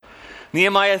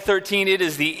Nehemiah 13, it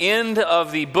is the end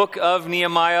of the book of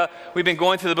Nehemiah. We've been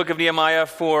going through the book of Nehemiah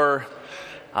for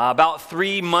about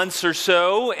 3 months or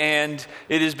so, and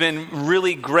it has been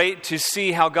really great to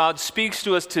see how God speaks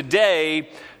to us today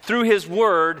through His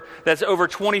Word that's over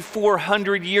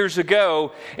 2,400 years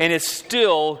ago, and it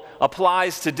still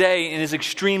applies today and is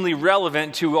extremely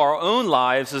relevant to our own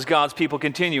lives as God's people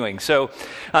continuing. So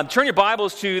turn your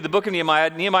Bibles to the book of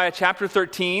Nehemiah, Nehemiah chapter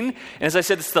 13. And as I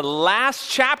said, it's the last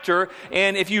chapter,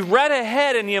 and if you read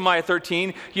ahead in Nehemiah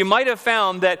 13, you might have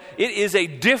found that it is a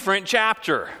different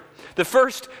chapter. The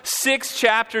first 6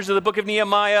 chapters of the book of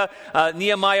Nehemiah,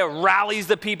 Nehemiah rallies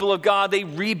the people of God. They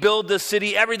rebuild the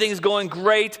city. Everything's going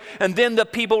great. And then the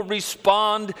people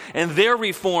respond and they're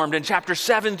reformed in chapter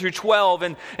 7 through 12.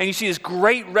 And you see this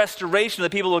great restoration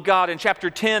of the people of God. In chapter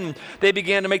 10, they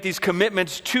began to make these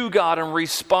commitments to God and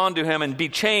respond to Him and be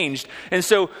changed. And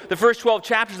so the first 12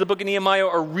 chapters of the book of Nehemiah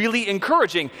are really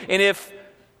encouraging. And if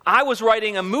I was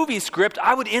writing a movie script,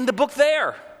 I would end the book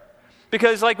there.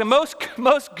 Because like the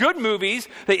most good movies,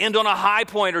 they end on a high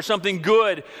point or something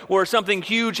good or something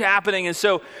huge happening. And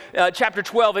so chapter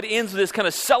 12, it ends with this kind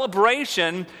of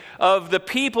celebration of the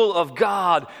people of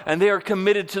God. And they are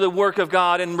committed to the work of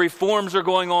God and reforms are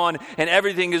going on and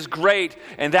everything is great.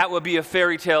 And that would be a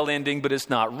fairy tale ending, but it's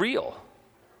not real.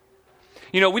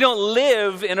 You know, we don't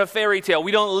live in a fairy tale.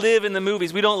 We don't live in the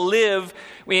movies. We don't live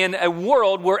in a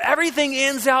world where everything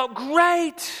ends out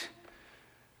great.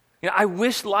 You know, I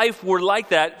wish life were like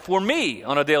that for me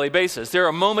on a daily basis. There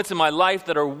are moments in my life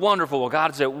that are wonderful.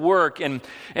 God is at work and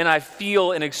I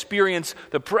feel and experience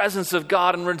the presence of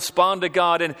God and respond to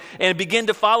God and begin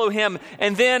to follow Him.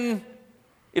 And then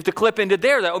if the clip ended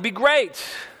there, that would be great.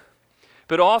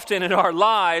 But often in our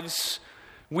lives,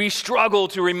 we struggle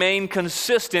to remain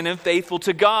consistent and faithful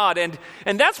to God. And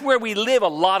that's where we live a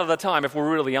lot of the time, if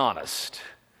we're really honest.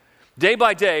 Day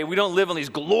by day, we don't live on these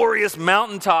glorious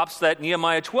mountaintops that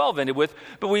Nehemiah 12 ended with,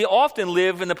 but we often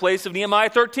live in the place of Nehemiah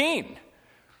 13.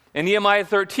 In Nehemiah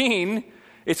 13,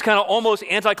 it's kind of almost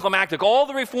anticlimactic. All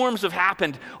the reforms have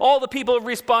happened. All the people have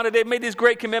responded. They've made these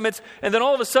great commitments. And then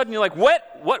all of a sudden, you're like,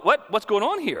 what's going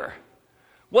on here?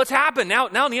 What's happened? Now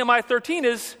Nehemiah 13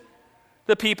 is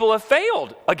the people have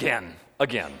failed again.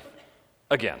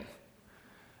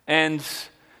 And,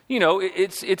 you know,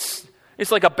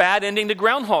 it's like a bad ending to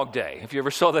Groundhog Day. If you ever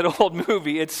saw that old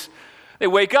movie, they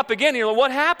wake up again and you're like,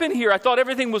 what happened here? I thought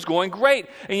everything was going great.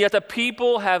 And yet the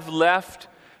people have left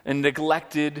and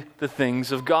neglected the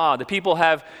things of God. The people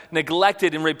have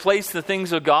neglected and replaced the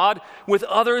things of God with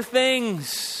other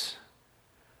things.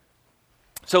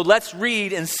 So let's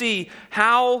read and see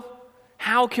how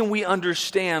can we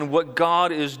understand what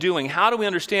God is doing? How do we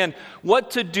understand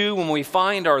what to do when we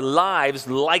find our lives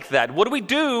like that? What do we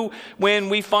do when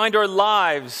we find our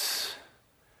lives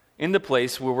in the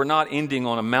place where we're not ending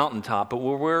on a mountaintop, but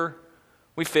where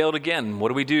we failed again? What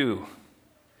do we do?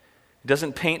 It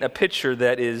doesn't paint a picture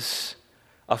that is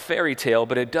a fairy tale,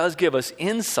 but it does give us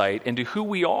insight into who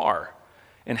we are.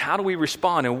 And how do we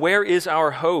respond? And where is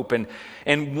our hope?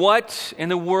 And what in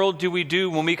the world do we do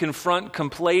when we confront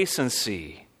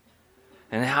complacency?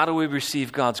 And how do we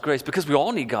receive God's grace? Because we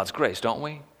all need God's grace, don't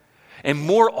we? And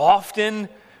more often,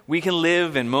 we can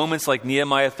live in moments like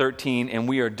Nehemiah 13, and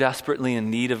we are desperately in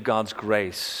need of God's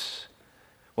grace.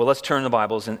 Well, let's turn the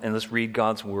Bibles and let's read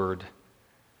God's Word.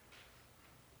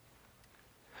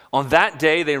 On that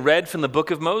day, they read from the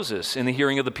book of Moses in the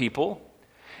hearing of the people.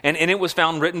 And in it was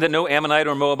found written that no Ammonite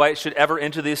or Moabite should ever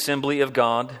enter the assembly of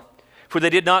God. For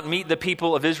they did not meet the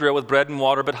people of Israel with bread and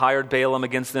water, but hired Balaam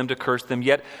against them to curse them.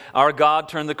 Yet our God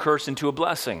turned the curse into a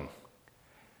blessing.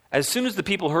 As soon as the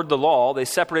people heard the law, they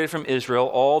separated from Israel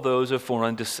all those of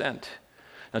foreign descent.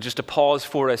 Now just to pause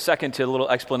for a second to a little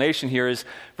explanation here is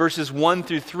verses 1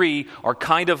 through 3 are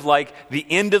kind of like the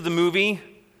end of the movie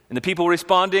and the people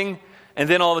responding. And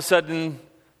then all of a sudden,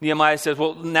 Nehemiah says,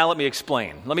 well, now let me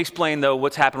explain. Let me explain, though,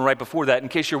 what's happened right before that, in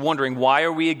case you're wondering, why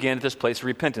are we again at this place of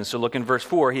repentance? So look in verse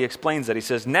 4, he explains that. He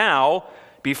says, now,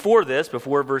 before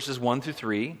verses 1 through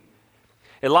 3,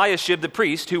 Eliashib the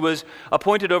priest, who was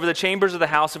appointed over the chambers of the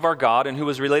house of our God, and who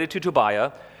was related to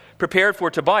Tobiah, prepared for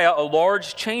Tobiah a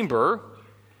large chamber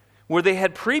where they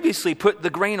had previously put the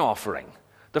grain offering,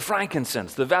 the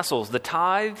frankincense, the vessels, the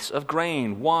tithes of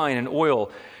grain, wine, and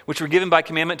oil, which were given by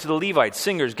commandment to the Levites,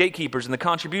 singers, gatekeepers, and the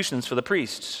contributions for the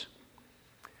priests.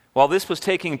 While this was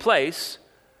taking place,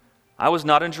 I was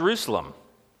not in Jerusalem.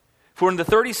 For in the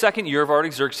 32nd year of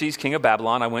Artaxerxes, king of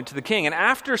Babylon, I went to the king. And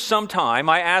after some time,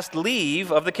 I asked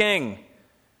leave of the king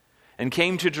and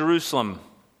came to Jerusalem.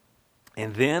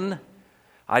 And then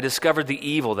I discovered the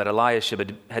evil that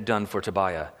Eliashib had done for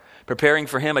Tobiah. preparing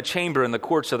for him a chamber in the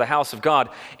courts of the house of God.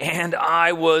 And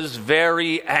I was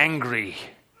very angry.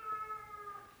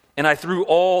 And I threw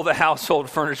all the household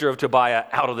furniture of Tobiah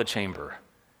out of the chamber.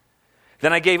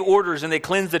 Then I gave orders, and they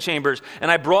cleansed the chambers. And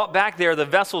I brought back there the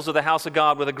vessels of the house of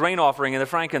God with a grain offering and the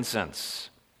frankincense.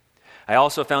 I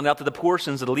also found out that the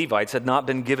portions of the Levites had not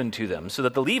been given to them, so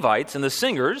that the Levites and the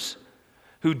singers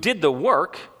who did the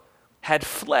work had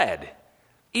fled,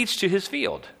 each to his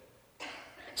field.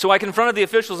 So I confronted the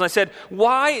officials and I said,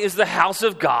 "Why is the house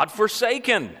of God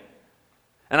forsaken?"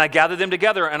 And I gathered them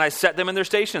together and I set them in their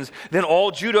stations. Then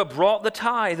all Judah brought the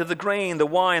tithe of the grain, the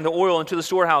wine, the oil into the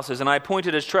storehouses. And I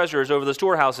appointed as treasurers over the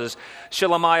storehouses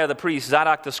Shelemiah the priest,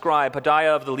 Zadok the scribe,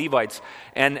 Pedaiah of the Levites,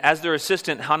 and as their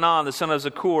assistant Hanan the son of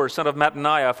Zakur, son of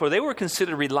Mattaniah, for they were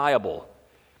considered reliable.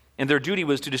 And their duty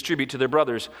was to distribute to their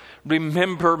brothers.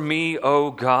 Remember me,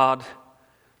 O God,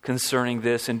 concerning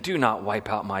this, and do not wipe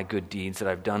out my good deeds that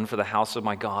I've done for the house of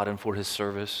my God and for his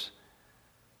service.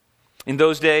 In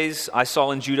those days, I saw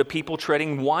in Judah people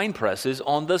treading wine presses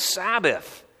on the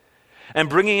Sabbath and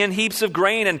bringing in heaps of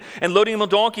grain and loading them on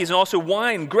donkeys, and also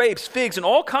wine, grapes, figs, and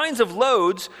all kinds of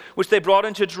loads, which they brought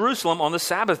into Jerusalem on the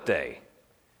Sabbath day.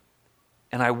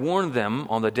 And I warned them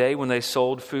on the day when they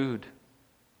sold food.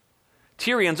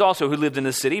 Tyrians also, who lived in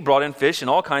the city, brought in fish and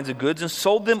all kinds of goods and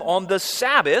sold them on the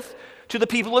Sabbath to the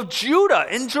people of Judah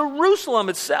in Jerusalem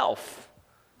itself.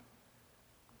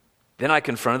 Then I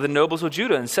confronted the nobles of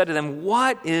Judah and said to them,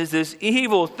 "What is this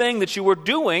evil thing that you were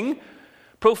doing,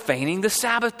 profaning the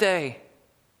Sabbath day?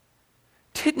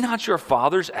 Did not your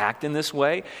fathers act in this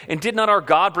way? And did not our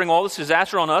God bring all this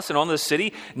disaster on us and on this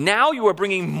city? Now you are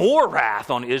bringing more wrath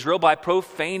on Israel by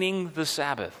profaning the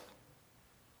Sabbath."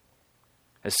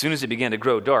 As soon as it began to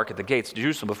grow dark at the gates of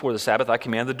Jerusalem before the Sabbath, I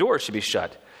commanded the doors should be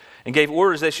shut and gave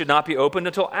orders they should not be opened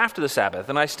until after the Sabbath.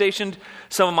 And I stationed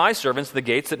some of my servants at the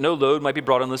gates that no load might be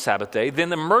brought on the Sabbath day. Then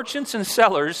the merchants and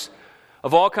sellers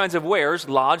of all kinds of wares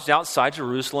lodged outside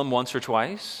Jerusalem once or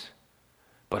twice.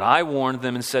 But I warned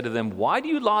them and said to them, "Why do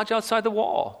you lodge outside the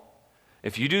wall?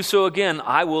 If you do so again,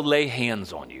 I will lay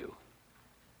hands on you."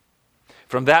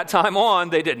 From that time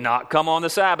on, they did not come on the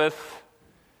Sabbath.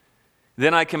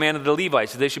 Then I commanded the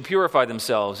Levites that they should purify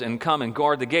themselves and come and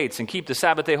guard the gates and keep the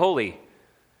Sabbath day holy.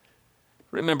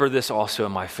 Remember this also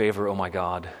in my favor, O my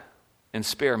God, and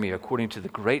spare me according to the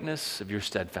greatness of your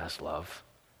steadfast love.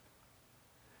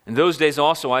 In those days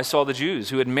also I saw the Jews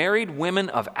who had married women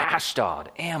of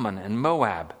Ashdod, Ammon, and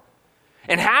Moab.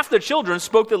 And half the children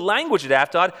spoke the language of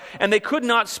Ashdod, and they could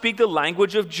not speak the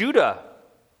language of Judah,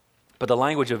 but the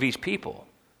language of each people.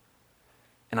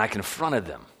 And I confronted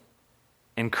them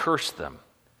and cursed them,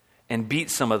 and beat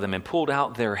some of them, and pulled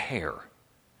out their hair.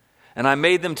 And I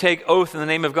made them take oath in the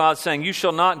name of God, saying, "You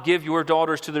shall not give your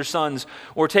daughters to their sons,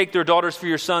 or take their daughters for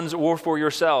your sons or for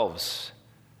yourselves."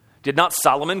 Did not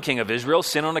Solomon, king of Israel,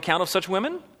 sin on account of such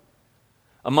women?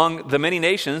 Among the many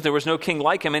nations there was no king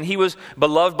like him, and he was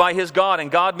beloved by his God,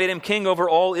 and God made him king over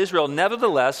all Israel.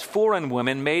 Nevertheless, foreign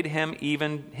women made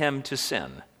him to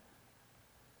sin.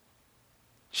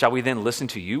 Shall we then listen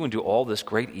to you and do all this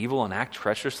great evil and act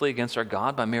treacherously against our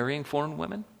God by marrying foreign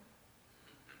women?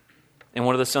 And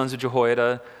one of the sons of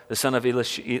Jehoiada, the son of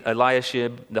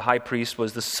Eliashib, the high priest,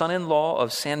 was the son-in-law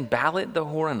of Sanballat the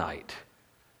Horonite.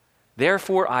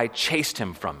 Therefore I chased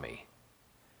him from me.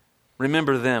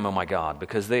 Remember them, O my God,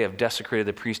 because they have desecrated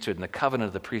the priesthood and the covenant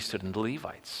of the priesthood and the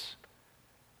Levites.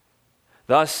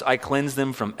 Thus I cleansed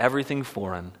them from everything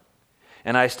foreign,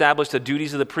 and I established the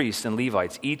duties of the priests and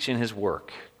Levites, each in his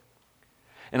work.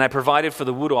 And I provided for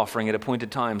the wood offering at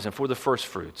appointed times and for the first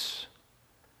fruits.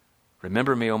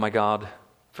 Remember me, O my God,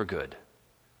 for good.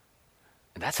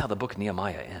 And that's how the book of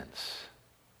Nehemiah ends.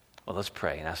 Well, let's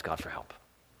pray and ask God for help.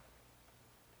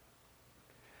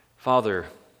 Father,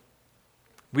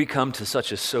 we come to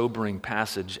such a sobering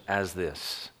passage as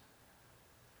this.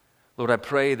 Lord, I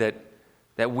pray that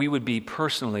we would be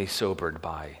personally sobered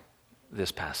by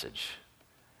this passage.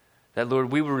 That,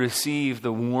 Lord, we will receive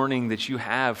the warning that you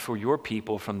have for your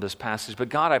people from this passage. But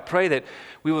God, I pray that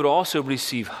we would also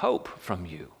receive hope from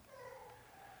you.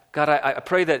 God, I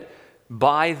pray that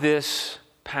by this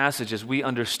passage, as we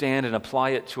understand and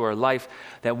apply it to our life,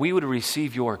 that we would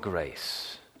receive your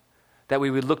grace. That we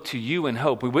would look to you in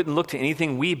hope. We wouldn't look to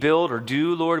anything we build or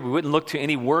do, Lord. We wouldn't look to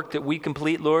any work that we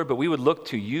complete, Lord, but we would look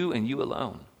to you and you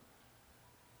alone.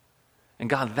 And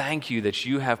God, thank you that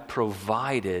you have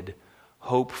provided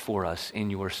hope for us in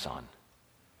your Son.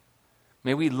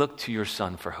 May we look to your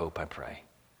Son for hope, I pray.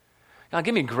 God,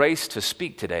 give me grace to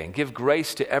speak today and give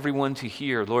grace to everyone to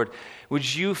hear. Lord,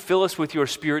 would you fill us with your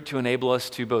Spirit to enable us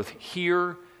to both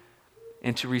hear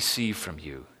and to receive from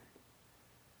you?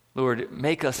 Lord,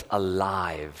 make us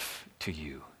alive to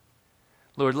you.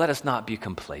 Lord, let us not be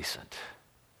complacent.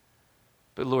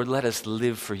 But Lord, let us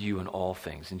live for you in all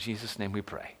things. In Jesus' name we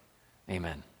pray.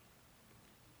 Amen.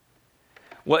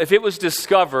 Well, if it was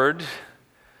discovered,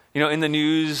 in the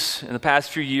news in the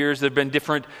past few years, there have been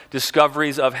different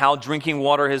discoveries of how drinking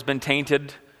water has been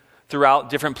tainted throughout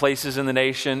different places in the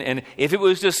nation. And if it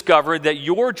was discovered that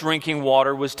your drinking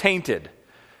water was tainted,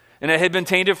 and it had been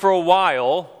tainted for a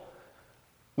while,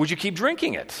 would you keep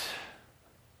drinking it?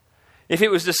 If it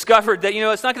was discovered that,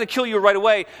 it's not going to kill you right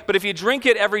away, but if you drink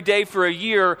it every day for a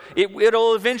year,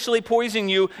 it'll eventually poison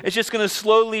you. It's just going to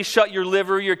slowly shut your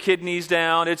liver, your kidneys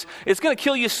down. It's going to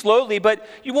kill you slowly, but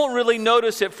you won't really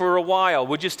notice it for a while.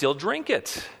 Would you still drink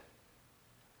it?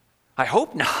 I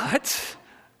hope not.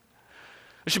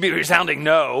 It should be a resounding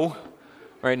no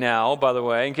right now, by the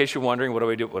way, in case you're wondering, what do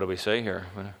we do? What do we say here?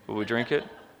 Will we drink it?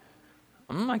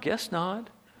 I guess not.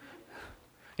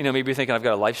 Maybe you're thinking, I've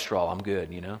got a life straw, I'm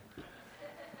good,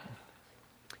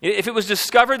 If it was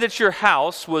discovered that your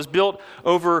house was built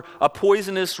over a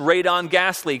poisonous radon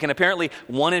gas leak, and apparently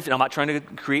I'm not trying to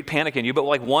create panic in you, but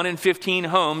like 1 in 15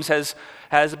 homes has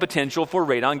a potential for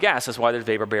radon gas. That's why there's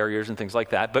vapor barriers and things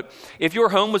like that. But if your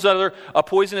home was under a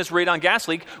poisonous radon gas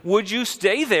leak, would you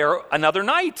stay there another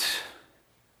night?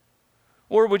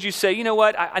 Or would you say, you know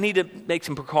what, I need to make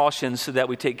some precautions so that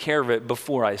we take care of it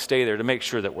before I stay there to make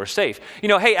sure that we're safe?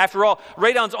 Hey, after all,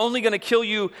 radon's only going to kill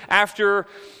you after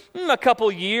a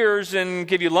couple years and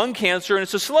give you lung cancer, and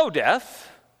it's a slow death.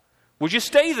 Would you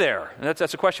stay there? And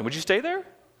that's a question. Would you stay there?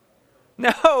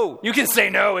 No. You can say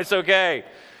no. It's okay.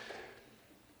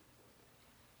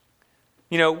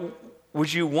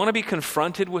 Would you want to be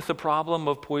confronted with the problem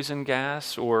of poison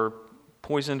gas or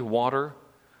poisoned water?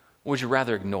 Or would you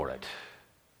rather ignore it?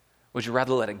 Would you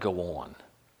rather let it go on?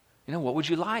 What would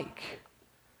you like?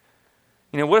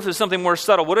 What if there's something more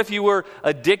subtle? What if you were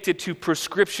addicted to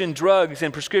prescription drugs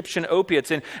and prescription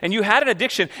opiates and you had an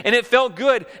addiction and it felt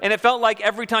good and it felt like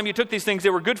every time you took these things they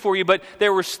were good for you, but they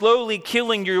were slowly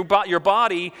killing your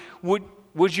body?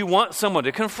 Would you want someone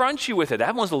to confront you with it?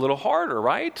 That one's a little harder,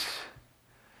 right?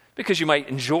 Because you might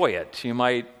enjoy it. You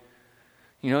might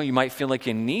feel like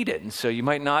you need it, and so you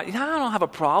might not, I don't have a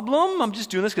problem. I'm just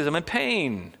doing this because I'm in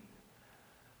pain.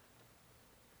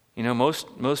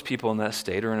 Most people in that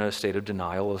state are in a state of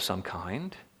denial of some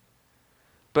kind.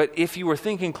 But if you were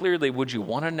thinking clearly, would you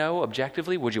want to know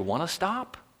objectively? Would you want to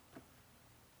stop?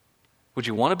 Would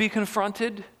you want to be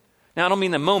confronted? Now, I don't mean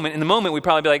the moment. In the moment, we'd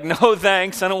probably be like, no,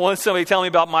 thanks. I don't want somebody telling me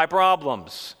about my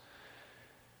problems.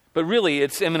 But really,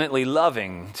 it's eminently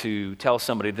loving to tell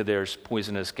somebody that there's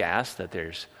poisonous gas, that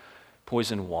there's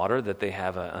poisoned water, that they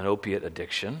have an opiate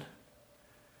addiction.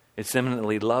 It's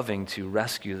eminently loving to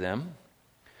rescue them.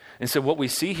 And so what we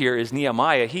see here is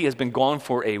Nehemiah. He has been gone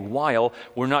for a while.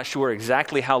 We're not sure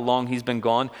exactly how long he's been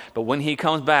gone, but when he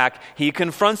comes back, he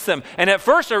confronts them. And at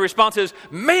first their response is,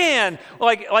 man,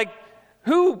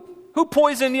 who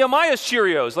poisoned Nehemiah's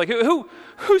Cheerios?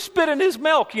 Who spit in his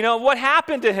milk? What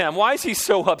happened to him? Why is he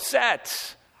so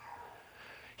upset?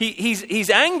 He's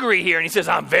angry here, and he says,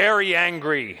 I'm very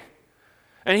angry.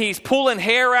 And he's pulling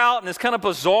hair out, and there's kind of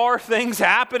bizarre things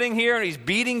happening here, and he's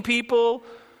beating people.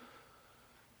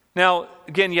 Now,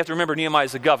 again, you have to remember Nehemiah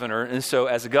is a governor, and so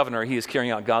as a governor, he is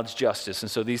carrying out God's justice. And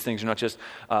so these things are not just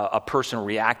a person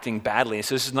reacting badly. And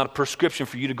so this is not a prescription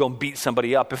for you to go and beat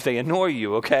somebody up if they annoy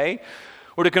you, okay?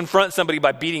 Or to confront somebody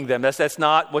by beating them. That's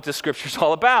not what the Scripture's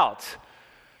all about.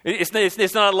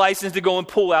 It's not a license to go and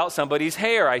pull out somebody's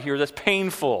hair. I hear that's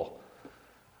painful.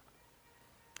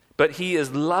 But he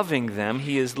is loving them.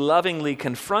 He is lovingly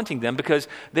confronting them because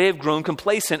they have grown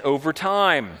complacent over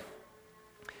time.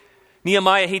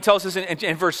 Nehemiah, he tells us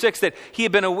in verse 6 that he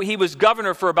was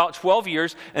governor for about 12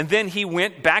 years, and then he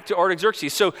went back to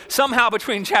Artaxerxes. So somehow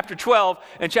between chapter 12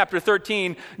 and chapter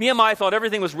 13, Nehemiah thought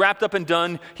everything was wrapped up and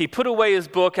done. He put away his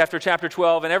book after chapter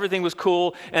 12, and everything was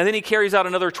cool. And then he carries out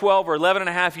another 12 or 11 and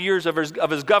a half years of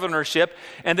his governorship,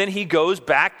 and then he goes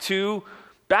back to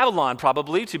Babylon,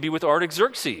 probably, to be with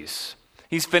Artaxerxes.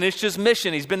 He's finished his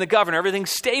mission. He's been the governor. Everything's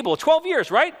stable. 12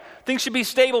 years, right? Things should be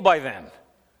stable by then.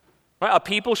 Right? A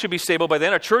people should be stable by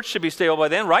then. A church should be stable by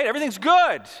then, right? Everything's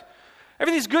good.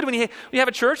 Everything's good when you have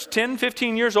a church 10,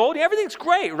 15 years old. Yeah, everything's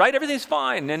great, right? Everything's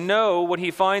fine. And no, what he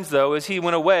finds, though, is he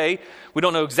went away. We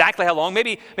don't know exactly how long,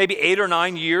 maybe 8 or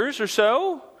 9 years or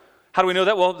so. How do we know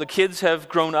that? Well, the kids have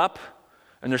grown up,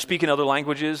 and they're speaking other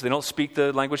languages. They don't speak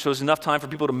the language, so there's enough time for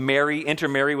people to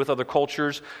intermarry with other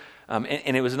cultures.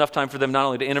 And it was enough time for them not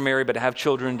only to intermarry, but to have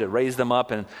children, to raise them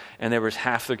up. And there was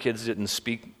half their kids didn't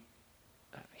speak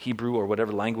Hebrew or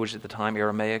whatever language at the time,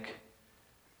 Aramaic.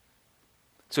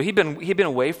 So he'd been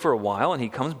away for a while, and he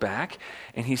comes back,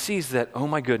 and he sees that, oh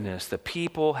my goodness, the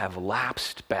people have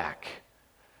lapsed back.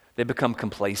 They become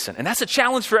complacent. And that's a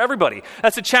challenge for everybody.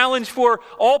 That's a challenge for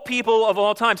all people of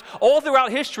all times. All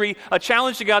throughout history, a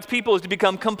challenge to God's people is to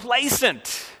become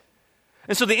complacent.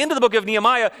 And so the end of the book of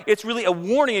Nehemiah, it's really a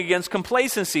warning against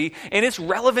complacency, and it's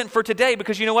relevant for today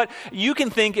because you know what? You can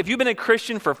think, if you've been a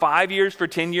Christian for 5 years, for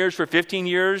 10 years, for 15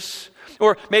 years,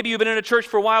 or maybe you've been in a church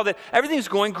for a while, that everything's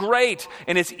going great,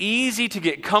 and it's easy to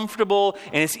get comfortable,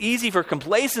 and it's easy for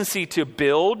complacency to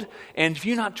build, and if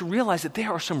you not to realize that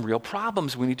there are some real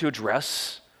problems we need to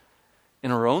address in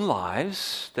our own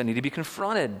lives that need to be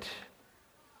confronted.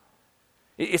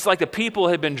 It's like the people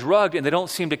had been drugged and they don't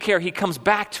seem to care. He comes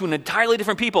back to an entirely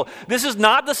different people. This is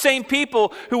not the same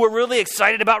people who were really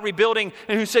excited about rebuilding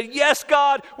and who said, yes,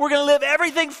 God, we're going to live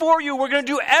everything for you. We're going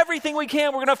to do everything we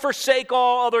can. We're going to forsake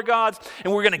all other gods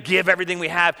and we're going to give everything we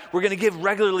have. We're going to give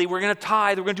regularly. We're going to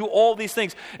tithe. We're going to do all these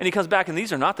things. And he comes back and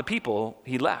these are not the people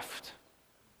he left.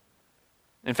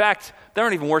 In fact, they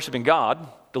aren't even worshiping God.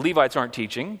 The Levites aren't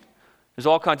teaching. There's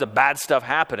all kinds of bad stuff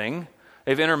happening.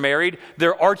 They've intermarried.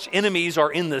 Their arch enemies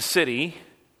are in the city.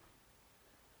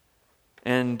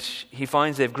 And he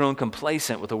finds they've grown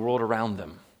complacent with the world around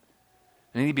them.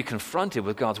 And they need to be confronted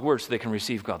with God's word so they can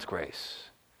receive God's grace.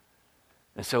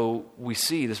 And so we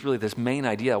see this main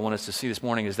idea I want us to see this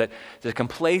morning is that the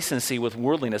complacency with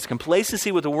worldliness,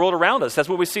 complacency with the world around us. That's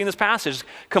what we see in this passage.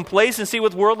 Complacency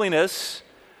with worldliness.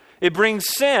 It brings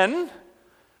sin,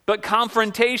 but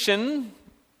confrontation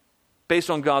based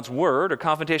on God's word or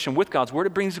confrontation with God's word,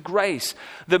 it brings grace.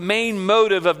 The main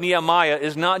motive of Nehemiah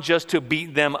is not just to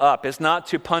beat them up. It's not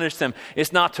to punish them.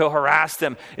 It's not to harass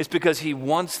them. It's because he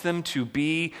wants them to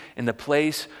be in the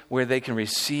place where they can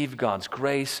receive God's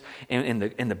grace. And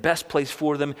the best place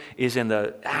for them is in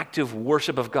the active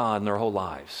worship of God in their whole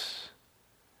lives.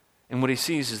 And what he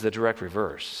sees is the direct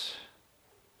reverse.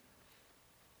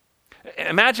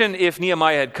 Imagine if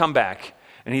Nehemiah had come back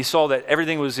and he saw that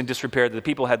everything was in disrepair, that the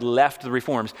people had left the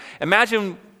reforms.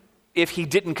 Imagine if he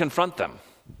didn't confront them.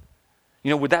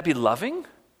 Would that be loving?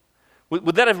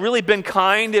 Would that have really been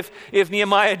kind if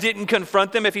Nehemiah didn't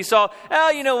confront them? If he saw,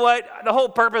 you know what? The whole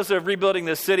purpose of rebuilding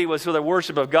this city was for the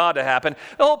worship of God to happen.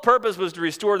 The whole purpose was to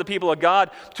restore the people of God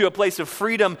to a place of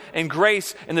freedom and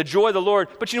grace and the joy of the Lord.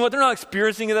 But you know what? They're not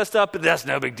experiencing that stuff, but that's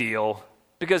no big deal.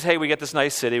 Because, hey, we get this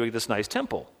nice city, we get this nice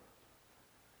temple.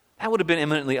 That would have been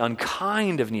eminently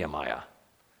unkind of Nehemiah.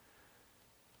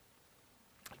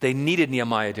 They needed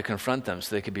Nehemiah to confront them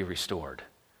so they could be restored,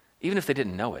 even if they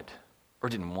didn't know it or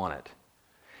didn't want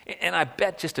it. And I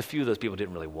bet just a few of those people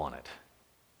didn't really want it.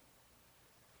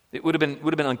 It would have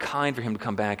been unkind for him to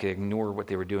come back and ignore what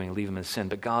they were doing and leave them in sin.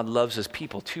 But God loves his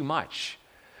people too much.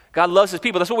 God loves his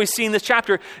people. That's what we see in this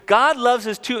chapter. God loves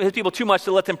his people too much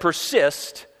to let them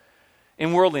persist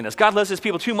in worldliness. God loves his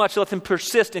people too much to let them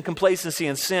persist in complacency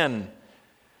and sin.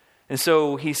 And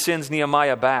so he sends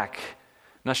Nehemiah back.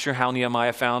 I'm not sure how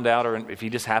Nehemiah found out or if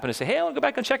he just happened to say, hey, I'll go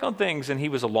back and check on things. And he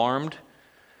was alarmed.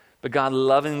 But God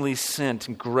lovingly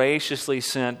and graciously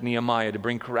sent Nehemiah to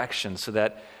bring correction so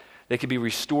that they could be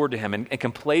restored to him. And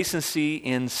complacency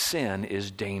in sin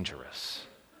is dangerous.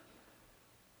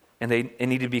 And they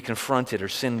need to be confronted or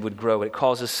sin would grow. It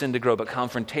causes sin to grow, but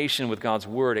confrontation with God's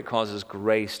word, it causes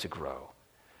grace to grow.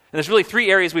 And there's really three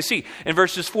areas we see. In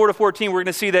verses 4 to 14, we're going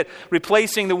to see that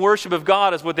replacing the worship of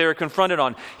God is what they were confronted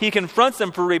on. He confronts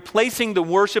them for replacing the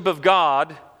worship of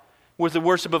God with the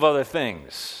worship of other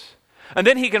things. And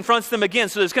then he confronts them again.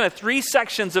 So there's kind of three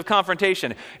sections of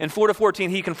confrontation. In 4 to 14,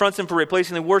 he confronts them for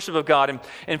replacing the worship of God. And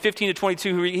in 15 to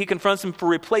 22, he confronts them for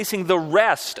replacing the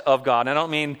rest of God. And I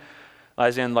don't mean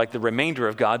as in like the remainder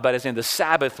of God, but as in the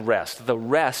Sabbath rest, the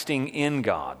resting in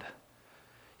God.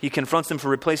 He confronts them for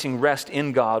replacing rest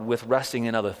in God with resting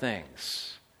in other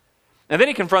things. And then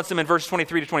he confronts them in verses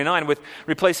 23 to 29 with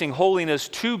replacing holiness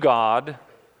to God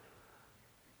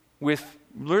with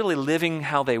literally living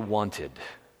how they wanted.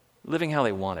 Living how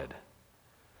they wanted.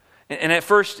 And at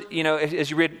first,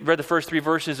 as you read the first three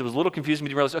verses, it was a little confusing,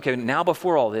 but you realize, okay, now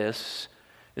before all this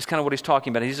is kind of what he's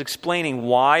talking about. He's explaining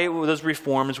why those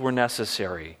reforms were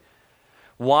necessary.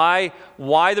 Why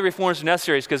the reforms are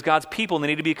necessary is because God's people, they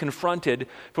need to be confronted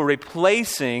for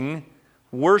replacing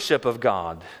worship of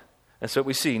God. That's what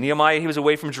we see. Nehemiah, he was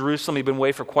away from Jerusalem. He'd been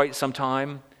away for quite some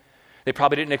time. They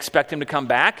probably didn't expect him to come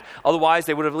back. Otherwise,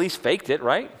 they would have at least faked it,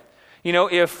 right?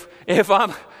 If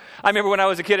I remember when I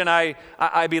was a kid and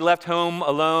I'd be left home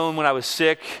alone when I was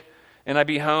sick, and I'd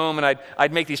be home and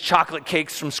I'd make these chocolate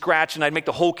cakes from scratch and I'd make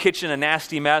the whole kitchen a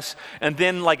nasty mess. And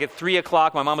then like at 3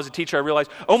 o'clock, my mom was a teacher, I realized,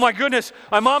 oh my goodness,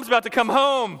 my mom's about to come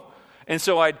home. And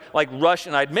so I'd like rush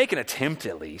and I'd make an attempt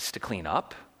at least to clean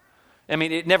up. I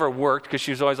mean, it never worked because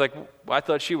she was always like, well, I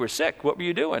thought you were sick. What were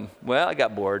you doing? Well, I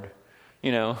got bored.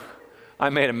 I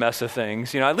made a mess of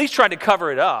things. At least tried to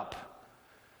cover it up.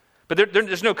 But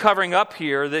there's no covering up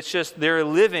here. That's just they're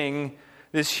living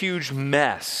this huge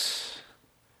mess.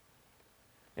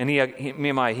 And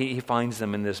Nehemiah, he finds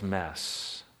them in this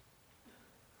mess.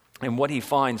 And what he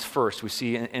finds first, we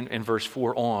see in verse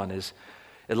 4 on, is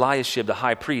Eliashib, the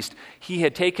high priest. He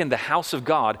had taken the house of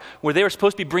God, where they were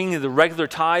supposed to be bringing the regular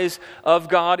tithes of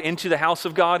God into the house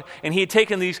of God, and he had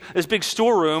taken this big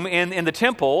storeroom in the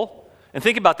temple. And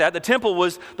think about that. The temple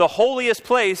was the holiest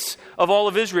place of all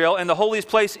of Israel and the holiest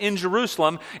place in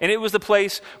Jerusalem. And it was the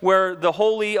place where the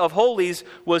Holy of Holies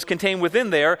was contained within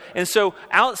there. And so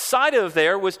outside of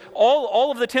there was all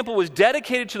of the temple was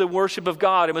dedicated to the worship of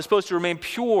God. It was supposed to remain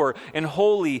pure and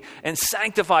holy and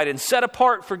sanctified and set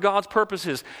apart for God's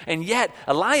purposes. And yet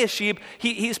Eliashib,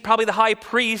 he's probably the high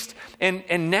priest.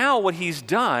 And now what he's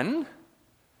done...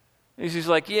 he's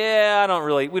like, we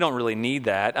don't really need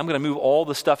that. I'm going to move all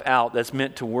the stuff out that's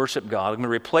meant to worship God. I'm going to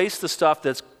replace the stuff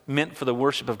that's meant for the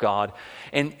worship of God.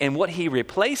 And what he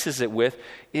replaces it with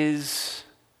is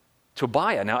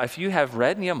Tobiah. Now, if you have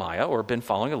read Nehemiah or been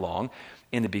following along,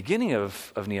 in the beginning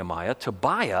of Nehemiah,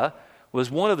 Tobiah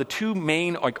was one of the two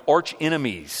main arch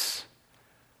enemies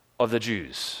of the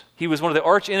Jews. He was one of the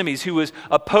arch enemies who was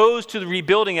opposed to the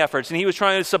rebuilding efforts, and he was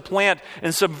trying to supplant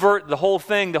and subvert the whole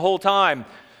thing the whole time.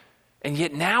 And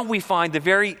yet now we find the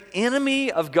very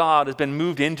enemy of God has been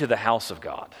moved into the house of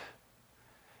God.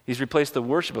 He's replaced the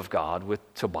worship of God with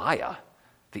Tobiah,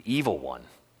 the evil one.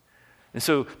 And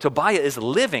so Tobiah is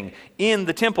living in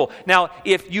the temple. Now,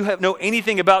 if you know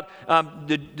anything about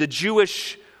the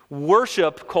Jewish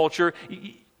worship culture,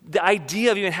 the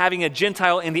idea of even having a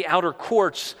Gentile in the outer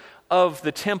courts of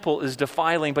the temple is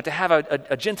defiling, but to have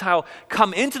a Gentile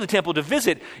come into the temple to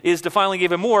visit is defiling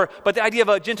even more, but the idea of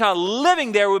a Gentile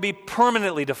living there would be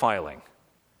permanently defiling.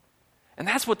 And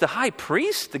that's what the high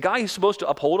priest, the guy who's supposed to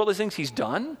uphold all these things, he's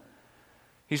done.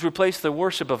 He's replaced the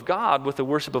worship of God with the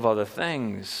worship of other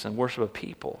things and worship of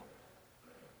people.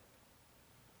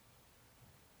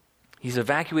 He's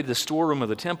evacuated the storeroom of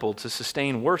the temple to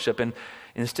sustain worship, and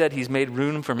instead he's made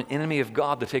room for an enemy of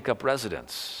God to take up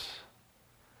residence.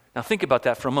 Now think about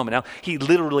that for a moment. Now, he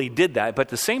literally did that, but at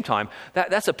the same time,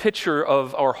 that's a picture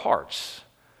of our hearts.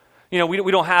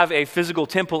 We don't have a physical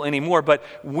temple anymore, but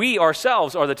we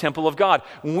ourselves are the temple of God.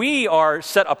 We are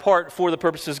set apart for the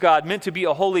purposes of God, meant to be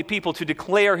a holy people, to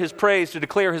declare his praise, to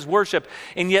declare his worship.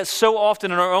 And yet so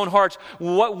often in our own hearts,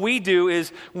 what we do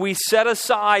is we set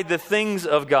aside the things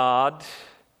of God.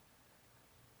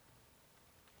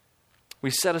 We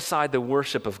set aside the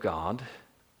worship of God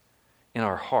in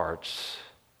our hearts.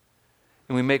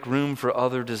 And we make room for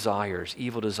other desires,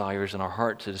 evil desires in our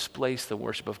heart to displace the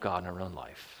worship of God in our own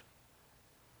life.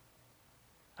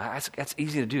 That's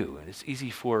easy to do, and it's easy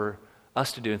for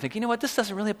us to do and think, this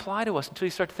doesn't really apply to us until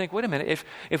you start to think, wait a minute,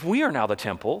 if we are now the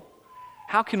temple,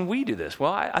 how can we do this?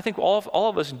 Well, I think all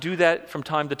of us do that from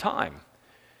time to time.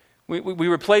 We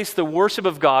replace the worship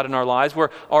of God in our lives,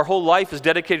 where our whole life is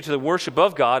dedicated to the worship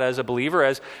of God as a believer,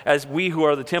 as we who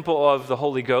are the temple of the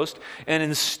Holy Ghost, and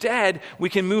instead we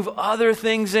can move other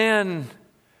things in,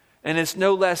 and it's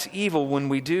no less evil when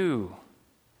we do.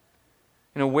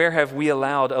 Where have we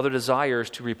allowed other desires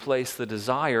to replace the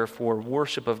desire for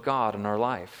worship of God in our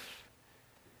life?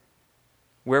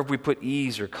 Where have we put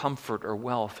ease or comfort or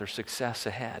wealth or success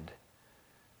ahead?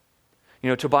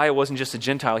 Tobiah wasn't just a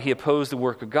Gentile. He opposed the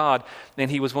work of God,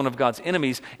 and he was one of God's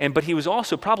enemies. But he was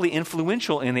also probably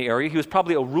influential in the area. He was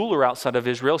probably a ruler outside of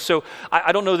Israel. So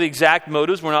I don't know the exact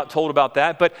motives. We're not told about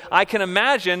that. But I can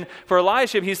imagine for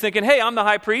Eliashib, he's thinking, hey, I'm the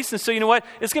high priest, and so you know what?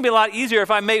 It's going to be a lot easier if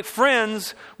I make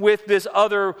friends with this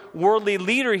other worldly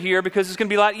leader here, because it's going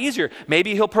to be a lot easier.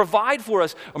 Maybe he'll provide for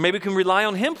us, or maybe we can rely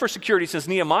on him for security since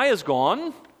Nehemiah's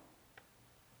gone.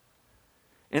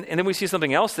 And then we see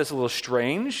something else that's a little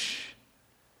strange.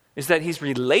 Is that he's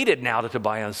related now to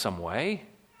Tobiah in some way.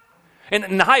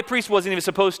 And the high priest wasn't even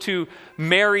supposed to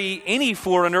marry any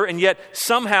foreigner, and yet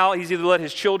somehow he's either let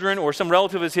his children or some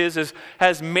relative of his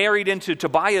has married into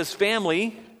Tobiah's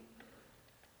family.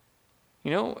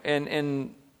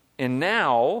 And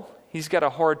now he's got a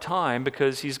hard time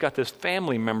because he's got this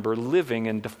family member living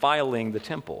and defiling the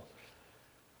temple.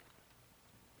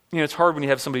 It's hard when you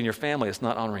have somebody in your family that's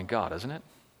not honoring God, isn't it?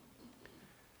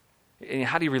 And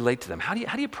how do you relate to them? How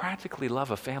do you practically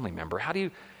love a family member? How do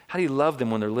you love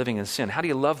them when they're living in sin? How do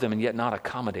you love them and yet not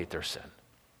accommodate their sin?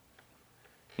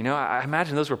 I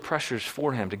imagine those were pressures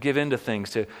for him to give in to things,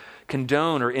 to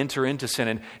condone or enter into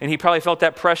sin. And he probably felt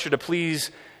that pressure to please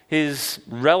his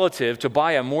relative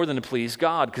Tobiah more than to please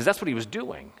God, because that's what he was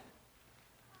doing.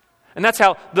 And that's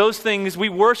how those things, we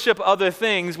worship other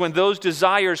things when those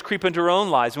desires creep into our own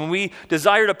lives. When we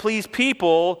desire to please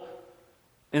people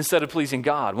instead of pleasing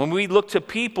God. When we look to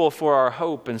people for our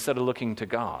hope instead of looking to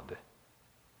God.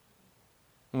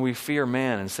 When we fear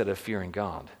man instead of fearing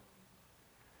God.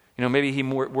 Maybe he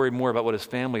worried more about what his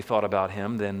family thought about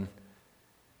him than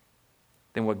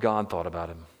what God thought about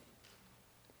him.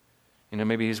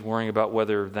 Maybe he's worrying about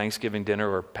whether Thanksgiving dinner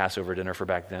or Passover dinner for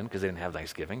back then, because they didn't have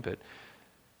Thanksgiving, but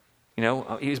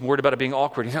he's worried about it being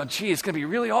awkward. It's going to be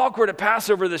really awkward at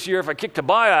Passover this year if I kick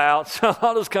Tobiah out, so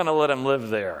I'll just kind of let him live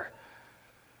there.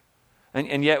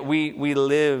 And yet we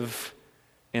live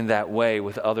in that way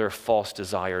with other false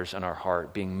desires in our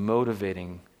heart, being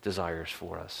motivating desires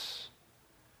for us.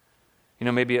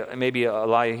 Maybe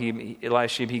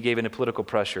Eliashib, he gave into political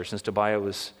pressure since Tobiah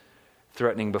was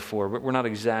threatening before. We're not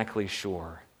exactly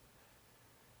sure.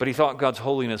 But he thought God's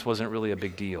holiness wasn't really a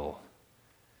big deal.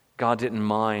 God didn't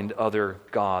mind other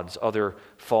gods, other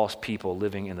false people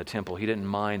living in the temple. He didn't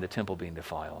mind the temple being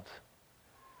defiled.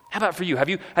 How about for you? Have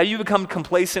you become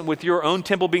complacent with your own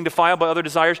temple being defiled by other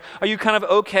desires? Are you kind of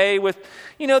okay with,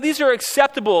 these are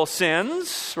acceptable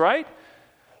sins, right?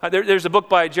 There's a book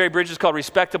by Jerry Bridges called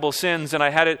Respectable Sins, and I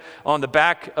had it on the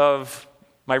back of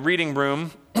my reading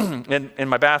room in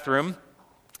my bathroom.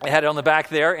 I had it on the back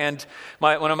there, and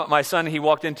my son, he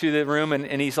walked into the room,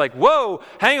 and he's like, "Whoa,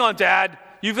 hang on, Dad.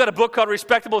 You've got a book called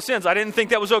Respectable Sins. I didn't think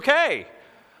that was okay.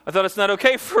 I thought it's not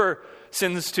okay for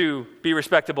sins to be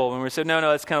respectable." And we said, no,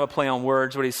 that's kind of a play on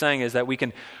words. What he's saying is that we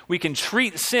can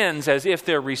treat sins as if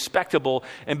they're respectable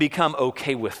and become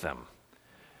okay with them.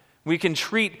 We can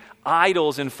treat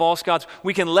idols and false gods.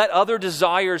 We can let other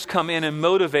desires come in and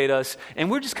motivate us,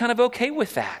 and we're just kind of okay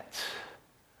with that.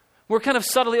 We're kind of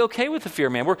subtly okay with the fear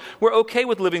of man. We're okay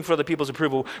with living for other people's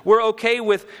approval. We're okay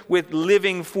with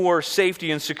living for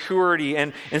safety and security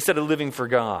and instead of living for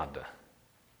God.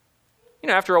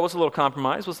 After all, what's a little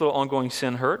compromise? What's a little ongoing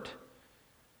sin hurt?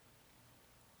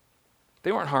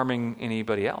 They weren't harming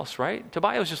anybody else, right?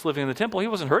 Tobiah was just living in the temple. He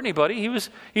wasn't hurting anybody.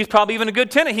 He's probably even a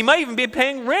good tenant. He might even be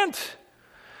paying rent.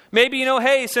 Maybe,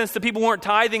 hey, since the people weren't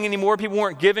tithing anymore, people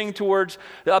weren't giving towards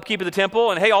the upkeep of the temple,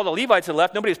 and hey, all the Levites had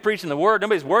left, nobody's preaching the word,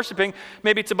 nobody's worshiping.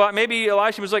 Maybe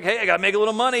Elisha was like, hey, I got to make a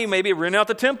little money, maybe rent out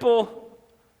the temple.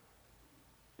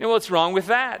 What's wrong with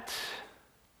that?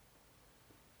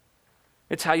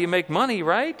 It's how you make money,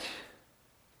 right?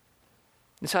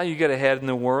 It's how you get ahead in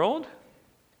the world.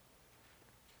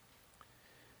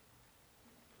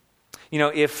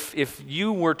 If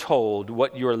you were told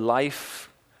what your life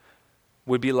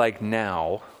would be like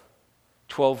now,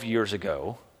 12 years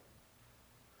ago,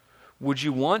 would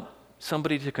you want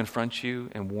somebody to confront you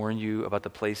and warn you about the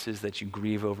places that you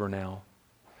grieve over now?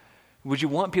 Would you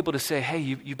want people to say, hey,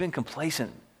 you've been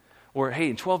complacent? Or, hey,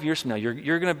 in 12 years from now,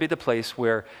 you're going to be the place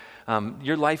where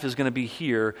your life is going to be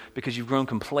here because you've grown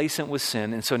complacent with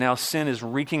sin, and so now sin is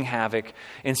wreaking havoc,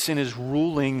 and sin is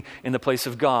ruling in the place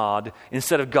of God.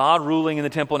 Instead of God ruling in the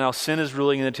temple, now sin is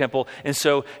ruling in the temple, and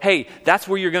so, hey, that's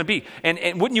where you're going to be.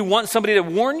 And wouldn't you want somebody to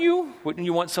warn you? Wouldn't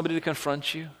you want somebody to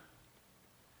confront you?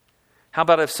 How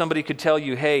about if somebody could tell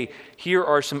you, hey, here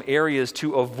are some areas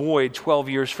to avoid 12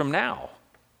 years from now?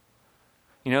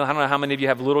 I don't know how many of you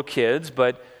have little kids,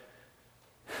 but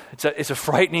it's a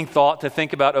frightening thought to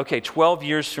think about, okay, 12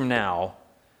 years from now,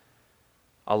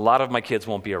 a lot of my kids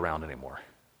won't be around anymore.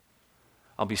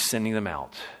 I'll be sending them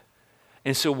out.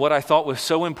 And so what I thought was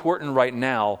so important right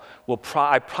now,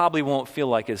 I probably won't feel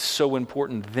like it's so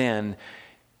important then.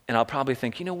 And I'll probably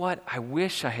think, you know what? I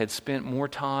wish I had spent more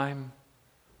time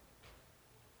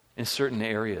in certain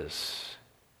areas.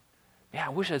 Yeah, I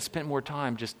wish I'd spent more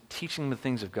time just teaching the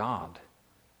things of God.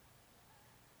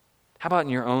 How about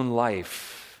in your own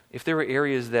life? If there were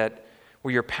areas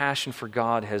where your passion for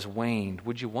God has waned,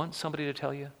 would you want somebody to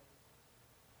tell you?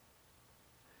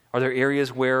 Are there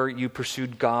areas where you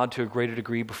pursued God to a greater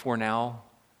degree before now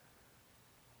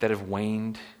that have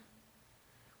waned?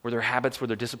 Were there habits, were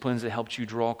there disciplines that helped you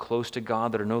draw close to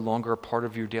God that are no longer a part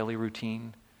of your daily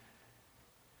routine?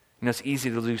 It's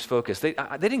easy to lose focus. They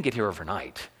didn't get here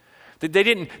overnight. They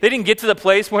didn't get to the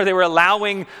place where they were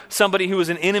allowing somebody who was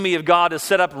an enemy of God to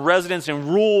set up residence and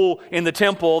rule in the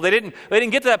temple. They didn't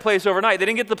get to that place overnight. They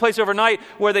didn't get to the place overnight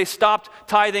where they stopped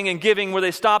tithing and giving, where they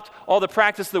stopped all the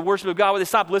practice of the worship of God, where they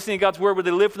stopped listening to God's word, where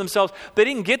they lived for themselves. They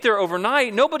didn't get there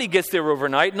overnight. Nobody gets there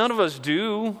overnight. None of us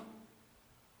do.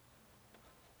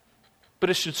 But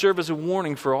it should serve as a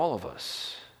warning for all of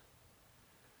us.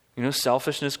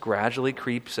 Selfishness gradually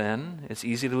creeps in. It's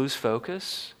easy to lose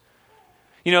focus.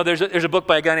 You know, there's a book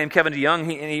by a guy named Kevin DeYoung,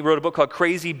 and he wrote a book called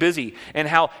Crazy Busy, and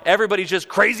how everybody's just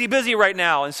crazy busy right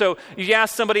now. And so you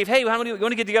ask somebody, hey, how many you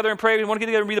want to get together and pray? You want to get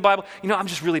together and read the Bible? You know, I'm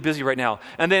just really busy right now.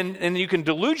 And then you can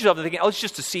delude yourself into thinking, oh, it's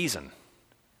just a season.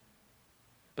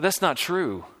 But that's not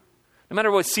true. No matter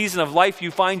what season of life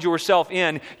you find yourself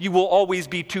in, you will always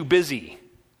be too busy.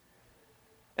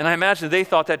 And I imagine they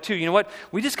thought that too. You know what?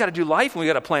 We just got to do life, and we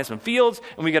got to plant some fields,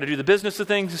 and we got to do the business of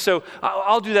things. So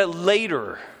I'll do that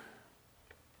later.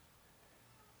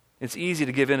 It's easy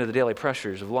to give in to the daily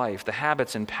pressures of life. The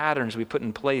habits and patterns we put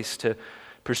in place to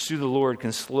pursue the Lord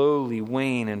can slowly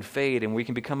wane and fade, and we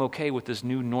can become okay with this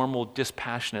new normal,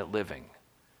 dispassionate living.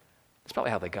 That's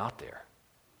probably how they got there.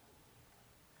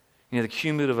 You know, the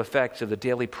cumulative effect of the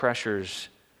daily pressures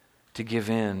to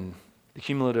give in, the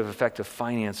cumulative effect of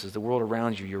finances, the world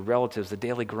around you, your relatives, the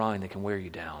daily grind that can wear you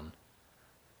down.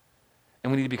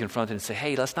 And we need to be confronted and say,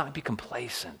 hey, let's not be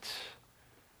complacent.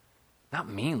 Not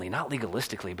meanly, not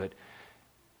legalistically, but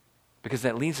because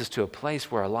that leads us to a place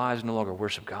where our lives no longer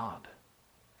worship God.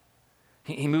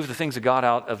 He moved the things of God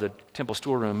out of the temple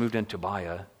storeroom and moved into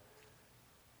Tobiah.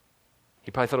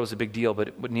 He probably thought it was a big deal,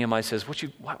 but what Nehemiah says,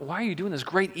 why are you doing this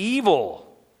great evil?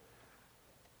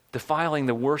 Defiling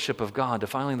the worship of God,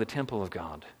 defiling the temple of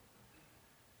God.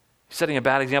 Setting a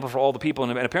bad example for all the people,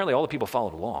 and apparently all the people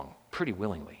followed along pretty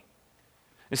willingly.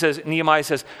 Nehemiah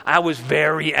says, I was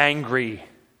very angry.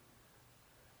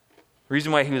 The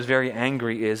reason why he was very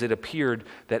angry is it appeared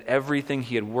that everything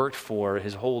he had worked for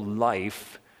his whole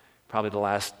life, probably the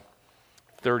last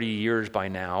 30 years by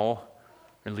now,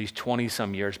 or at least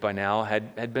 20-some years by now,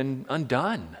 had been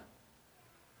undone.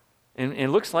 And it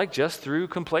looks like just through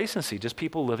complacency, just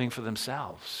people living for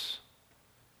themselves.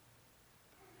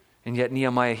 And yet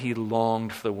Nehemiah, he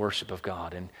longed for the worship of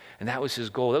God. And that was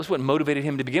his goal. That was what motivated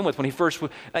him to begin with. When he first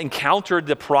encountered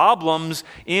the problems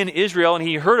in Israel and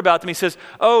he heard about them, he says,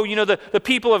 oh, you know, the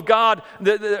people of God,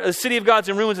 the city of God's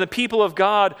in ruins, and the people of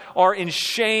God are in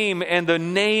shame, and the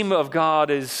name of God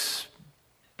is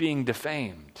being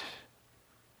defamed.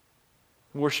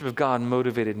 Worship of God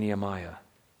motivated Nehemiah.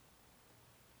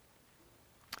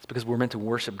 It's because we're meant to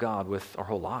worship God with our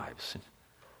whole lives.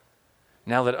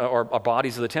 Now that our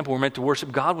bodies are the temple, we're meant to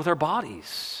worship God with our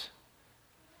bodies.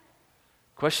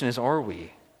 The question is, are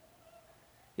we?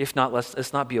 If not,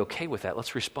 let's not be okay with that.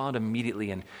 Let's respond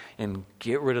immediately and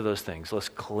get rid of those things. Let's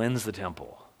cleanse the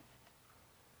temple.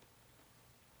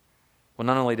 Well,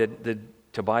 not only did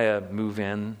Tobiah move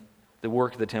in, the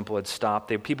work of the temple had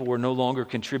stopped. People were no longer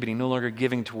contributing, no longer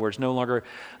giving towards, no longer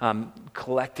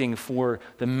collecting for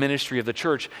the ministry of the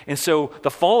church. And so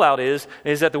the fallout is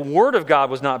that the word of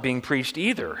God was not being preached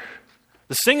either.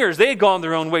 The singers, they had gone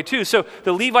their own way too. So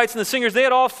the Levites and the singers, they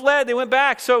had all fled. They went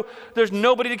back. So there's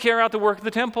nobody to carry out the work of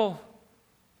the temple.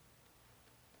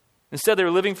 Instead, they were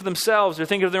living for themselves. They're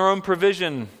thinking of their own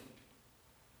provision.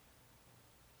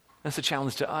 That's a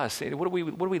challenge to us. What are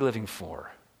we living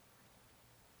for?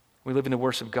 We live in to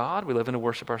worship God. We live in to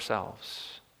worship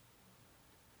ourselves.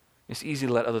 It's easy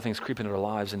to let other things creep into our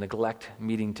lives and neglect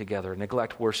meeting together,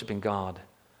 neglect worshiping God.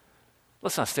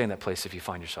 Let's not stay in that place if you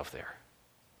find yourself there.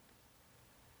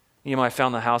 Nehemiah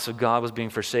found the house of God was being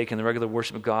forsaken. The regular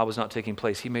worship of God was not taking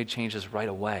place. He made changes right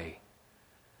away.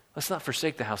 Let's not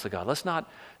forsake the house of God. Let's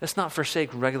not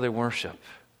forsake regular worship.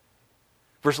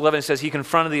 Verse 11 says he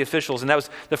confronted the officials, and that was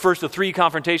the first of three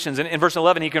confrontations. And in verse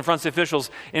 11, he confronts the officials.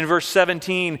 In verse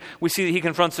 17, we see that he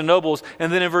confronts the nobles.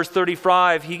 And then in verse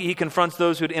 35, he confronts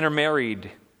those who had intermarried.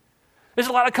 There's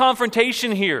a lot of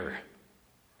confrontation here.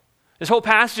 This whole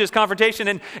passage is confrontation,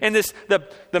 and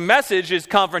the message is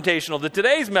confrontational.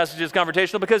 Today's message is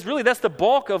confrontational because really that's the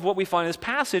bulk of what we find in this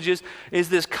passage is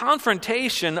this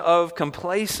confrontation of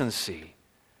complacency.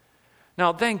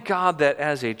 Now, thank God that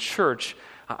as a church,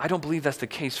 I don't believe that's the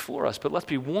case for us, but let's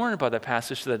be warned by that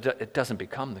passage so that it doesn't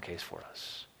become the case for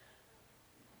us.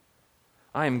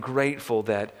 I am grateful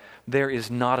that there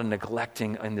is not a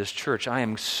neglecting in this church. I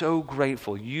am so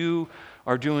grateful. You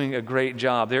are doing a great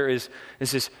job. There is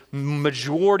this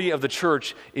majority of the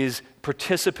church is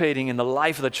participating in the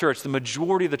life of the church. The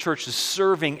majority of the church is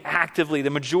serving actively. The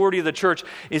majority of the church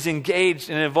is engaged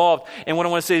and involved. And what I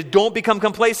want to say is don't become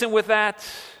complacent with that.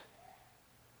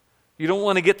 You don't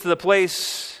want to get to the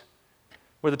place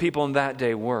where the people in that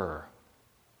day were.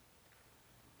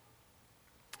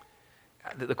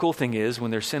 The cool thing is,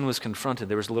 when their sin was confronted,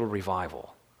 there was a little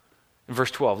revival. In verse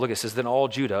 12, look, it says, then all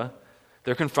Judah,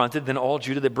 they're confronted, then all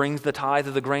Judah that brings the tithe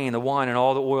of the grain, the wine, and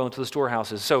all the oil into the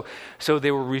storehouses. So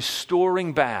they were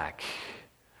restoring back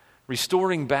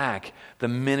the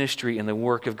ministry and the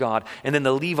work of God. And then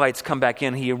the Levites come back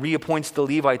in. He reappoints the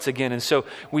Levites again. And so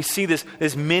we see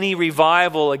this mini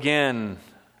revival again.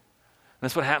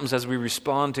 That's what happens as we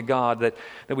respond to God, that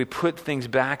we put things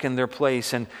back in their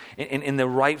place and in the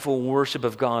rightful worship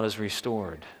of God is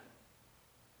restored.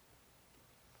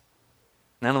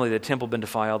 Not only had the temple been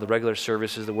defiled, the regular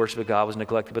services, the worship of God was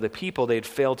neglected, but the people, they had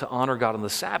failed to honor God on the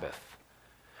Sabbath.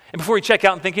 And before you check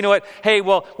out and think, you know what, hey,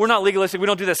 well, we're not legalistic, we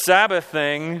don't do the Sabbath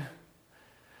thing.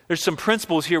 There's some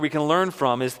principles here we can learn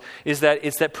from, is that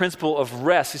it's that principle of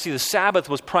rest. You see, the Sabbath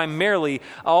was primarily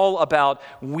all about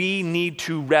we need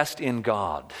to rest in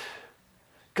God.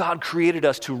 God created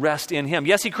us to rest in Him.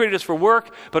 Yes, He created us for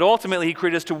work, but ultimately He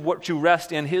created us to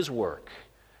rest in His work.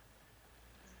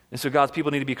 And so God's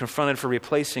people need to be confronted for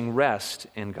replacing rest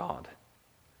in God.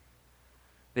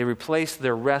 They replace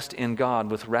their rest in God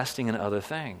with resting in other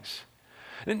things.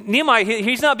 Nehemiah,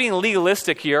 he's not being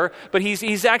legalistic here, but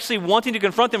he's actually wanting to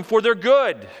confront them for their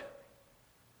good.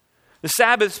 The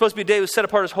Sabbath is supposed to be a day that was set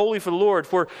apart as holy for the Lord,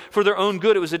 for their own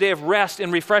good. It was a day of rest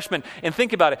and refreshment. And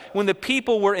think about it. When the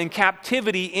people were in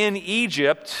captivity in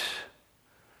Egypt,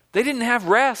 they didn't have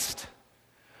rest.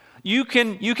 You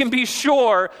can be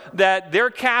sure that their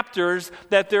captors,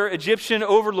 that their Egyptian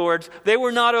overlords, they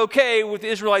were not okay with the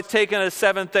Israelites taking a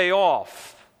seventh day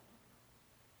off.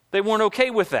 They weren't okay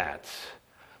with that.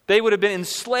 They would have been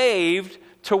enslaved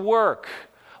to work.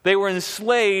 They were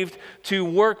enslaved to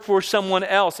work for someone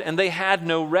else, and they had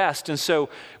no rest. And so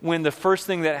when the first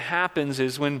thing that happens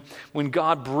is when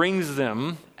God brings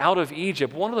them out of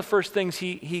Egypt, one of the first things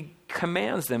he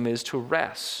commands them is to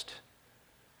rest.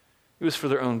 It was for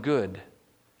their own good.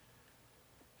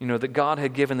 You know, that God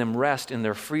had given them rest in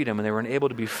their freedom, and they were able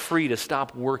to be free to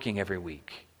stop working every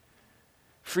week.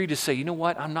 Free to say, you know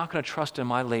what, I'm not going to trust in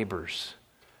my labors.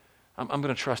 I'm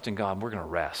going to trust in God. We're going to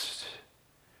rest.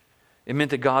 It meant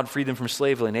that God freed them from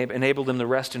slavery and enabled them to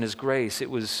rest in His grace.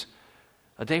 It was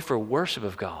a day for worship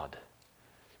of God,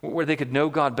 where they could know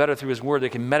God better through His Word. They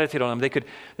could meditate on Him.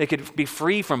 They could be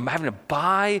free from having to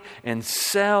buy and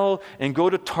sell and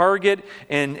go to Target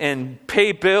and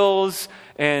pay bills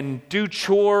and do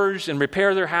chores and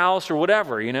repair their house or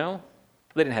whatever, you know.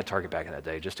 They didn't have Target back in that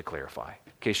day, just to clarify,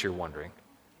 in case you're wondering.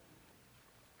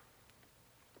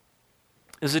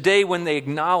 It was a day when they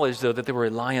acknowledged, though, that they were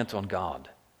reliant on God.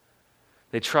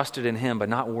 They trusted in Him by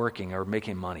not working or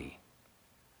making money.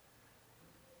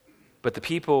 But the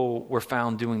people were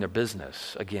found doing their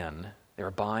business again. They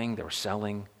were buying, they were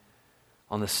selling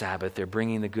on the Sabbath. They're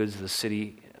bringing the goods to the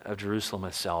city of Jerusalem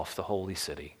itself, the holy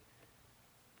city.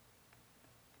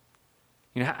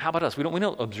 You know, how about us? We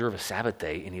don't observe a Sabbath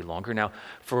day any longer. Now,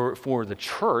 for the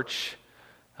church,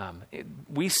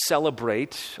 we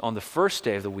celebrate on the first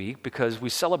day of the week because we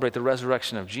celebrate the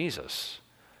resurrection of Jesus.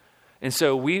 And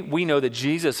so we know that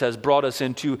Jesus has brought us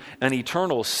into an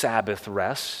eternal Sabbath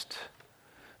rest.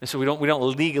 And so we don't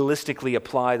legalistically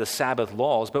apply the Sabbath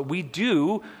laws, but we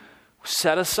do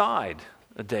set aside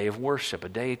a day of worship, a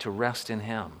day to rest in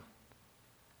Him.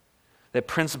 That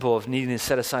principle of needing to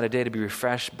set aside a day to be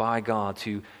refreshed by God,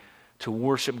 to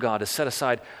worship God, to set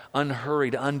aside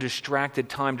unhurried, undistracted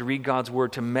time to read God's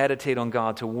Word, to meditate on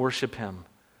God, to worship Him.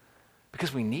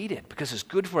 Because we need it, because it's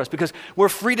good for us, because we're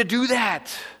free to do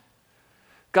that.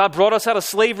 God brought us out of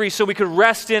slavery so we could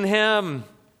rest in Him.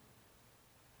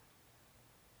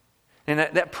 And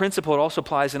that principle, it also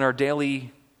applies in our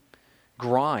daily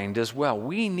grind as well.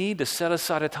 We need to set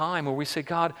aside a time where we say,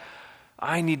 God,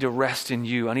 I need to rest in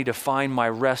You. I need to find my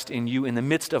rest in You in the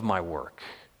midst of my work.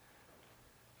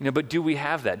 You know, but do we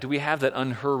have that? Do we have that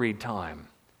unhurried time?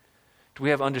 Do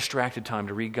we have undistracted time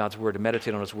to read God's Word, to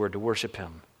meditate on His Word, to worship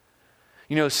Him?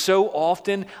 You know, so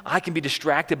often I can be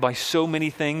distracted by so many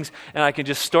things, and I can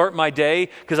just start my day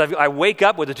because I wake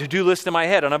up with a to-do list in my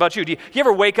head. I don't know about you. Do you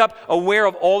ever wake up aware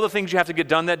of all the things you have to get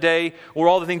done that day, or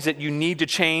all the things that you need to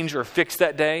change or fix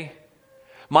that day?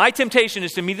 My temptation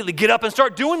is to immediately get up and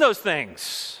start doing those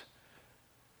things.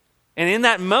 And in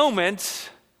that moment,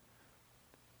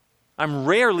 I'm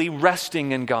rarely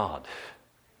resting in God.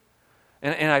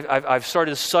 And I've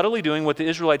started subtly doing what the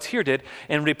Israelites here did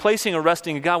and replacing a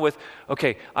resting in God with,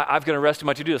 okay, I've got to rest in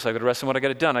my to-do list. I've got to rest in what I got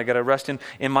to done. I've got to rest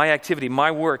in my activity,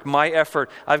 my work, my effort.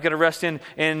 I've got to rest in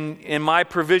my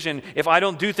provision. If I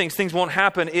don't do things, things won't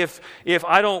happen. If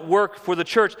I don't work for the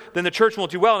church, then the church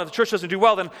won't do well. And if the church doesn't do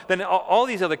well, then all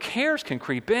these other cares can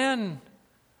creep in.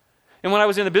 And when I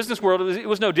was in the business world, it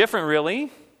was no different,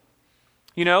 really.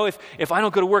 You know, if I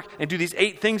don't go to work and do these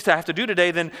 8 things that I have to do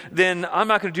today, then I'm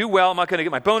not going to do well. I'm not going to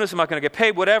get my bonus. I'm not going to get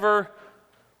paid, whatever.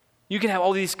 You can have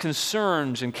all these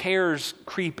concerns and cares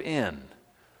creep in.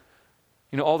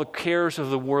 You know, all the cares of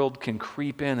the world can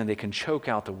creep in and they can choke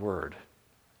out the Word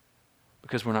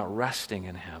because we're not resting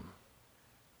in Him.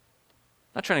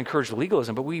 not trying to encourage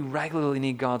legalism, but we regularly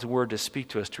need God's word to speak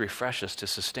to us, to refresh us, to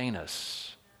sustain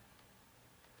us.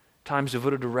 Times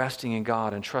devoted to resting in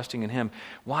God and trusting in Him.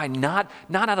 Why? Not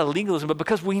out of legalism, but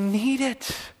because we need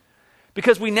it.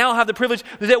 Because we now have the privilege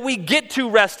that we get to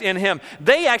rest in Him.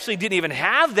 They actually didn't even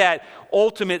have that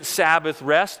ultimate Sabbath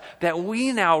rest that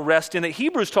we now rest in, that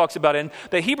Hebrews talks about in,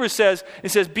 that Hebrews says, it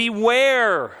says,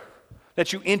 beware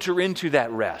that you enter into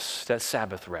that rest, that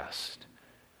Sabbath rest.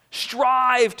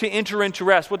 Strive to enter into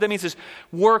rest. What that means is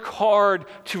work hard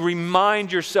to remind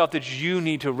yourself that you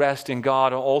need to rest in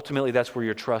God. And ultimately, that's where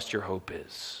your trust, your hope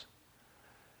is.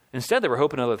 Instead, they were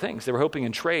hoping other things. They were hoping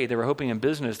in trade. They were hoping in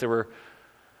business. They were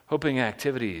hoping in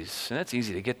activities. And that's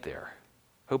easy to get there.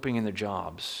 Hoping in their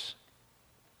jobs.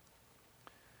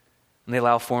 And they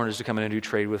allow foreigners to come in and do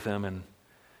trade with them. And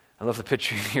I love the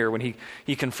picture here when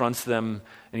he confronts them,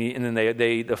 and then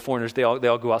the foreigners, they all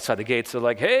go outside the gates. They're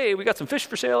like, hey, we got some fish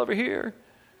for sale over here.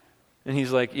 And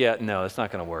he's like, yeah, no, it's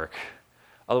not going to work.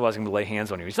 Otherwise, I'm going to lay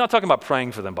hands on you. He's not talking about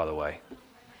praying for them, by the way.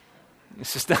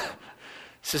 It's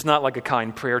just not like a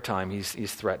kind prayer time.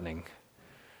 He's threatening.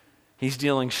 He's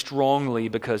dealing strongly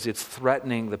because it's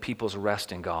threatening the people's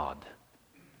rest in God.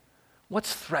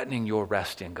 What's threatening your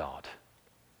rest in God?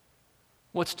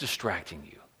 What's distracting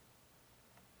you?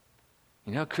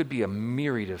 You know, it could be a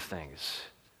myriad of things.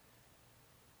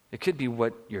 It could be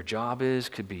what your job is,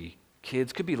 could be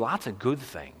kids, could be lots of good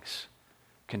things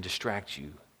can distract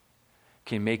you,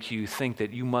 can make you think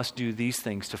that you must do these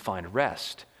things to find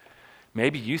rest.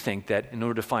 Maybe you think that in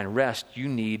order to find rest, you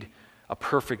need a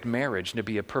perfect marriage, to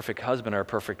be a perfect husband or a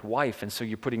perfect wife, and so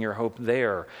you're putting your hope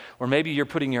there. Or maybe you're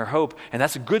putting your hope, and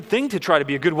that's a good thing to try to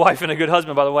be a good wife and a good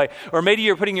husband, by the way. Or maybe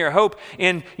you're putting your hope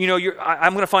in,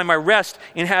 I'm going to find my rest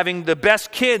in having the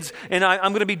best kids, and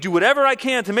I'm going to do whatever I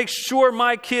can to make sure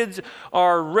my kids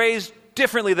are raised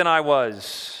differently than I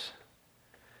was.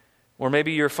 Or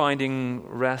maybe you're finding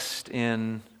rest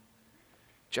in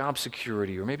job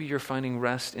security, or maybe you're finding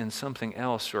rest in something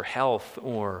else, or health,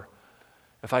 or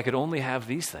if I could only have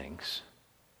these things,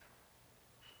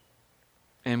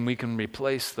 and we can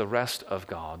replace the rest of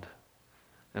God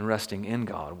and resting in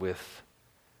God with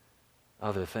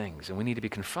other things. And we need to be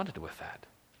confronted with that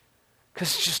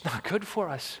because it's just not good for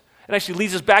us. It actually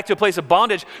leads us back to a place of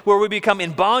bondage where we become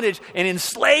in bondage and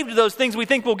enslaved to those things we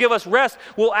think will give us rest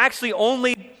will actually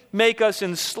only make us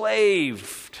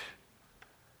enslaved.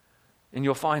 And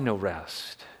you'll find no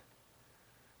rest.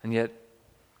 And yet,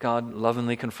 God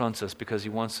lovingly confronts us because He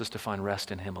wants us to find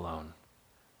rest in Him alone.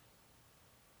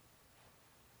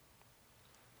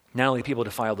 Not only people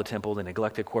defiled the temple, they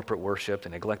neglected corporate worship, they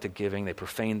neglected giving, they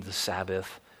profaned the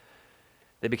Sabbath.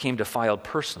 They became defiled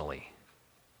personally.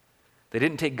 They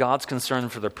didn't take God's concern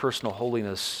for their personal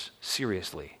holiness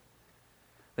seriously.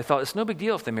 They thought it's no big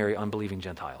deal if they marry unbelieving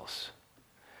Gentiles.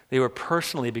 They were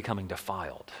personally becoming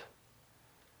defiled.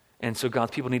 And so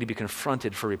God's people need to be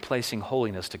confronted for replacing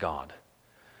holiness to God.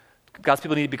 God's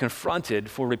people need to be confronted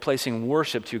for replacing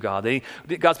worship to God.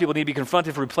 God's people need to be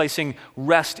confronted for replacing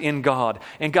rest in God.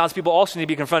 And God's people also need to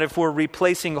be confronted for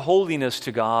replacing holiness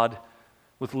to God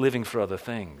with living for other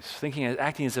things,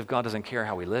 acting as if God doesn't care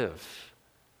how we live.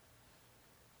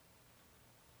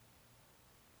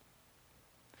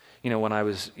 When I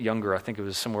was younger, I think it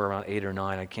was somewhere around 8 or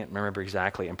 9, I can't remember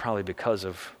exactly, and probably because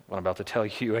of what I'm about to tell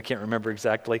you, I can't remember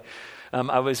exactly.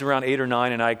 I was around 8 or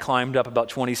 9, and I climbed up about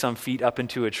 20-some feet up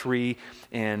into a tree,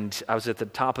 and I was at the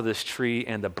top of this tree,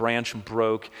 and the branch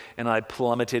broke, and I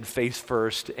plummeted face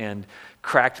first and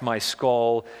cracked my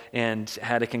skull and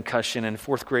had a concussion, and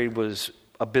 4th grade was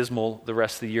abysmal the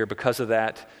rest of the year because of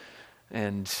that,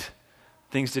 and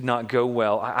things did not go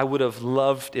well. I would have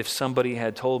loved if somebody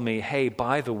had told me, hey,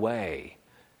 by the way,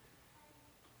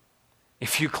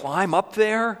 if you climb up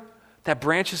there, that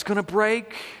branch is going to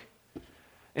break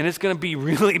and it's going to be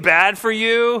really bad for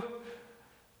you.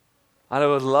 I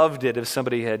would have loved it if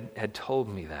somebody had told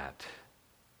me that.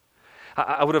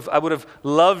 I would have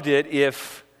loved it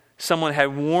if someone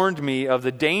had warned me of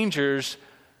the dangers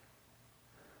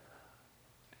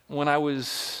when I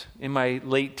was in my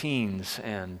late teens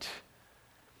and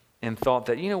thought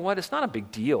that, it's not a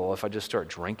big deal if I just start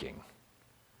drinking.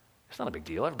 It's not a big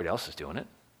deal. Everybody else is doing it.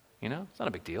 It's not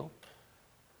a big deal.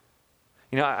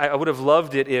 I would have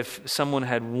loved it if someone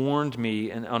had warned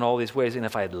me on all these ways and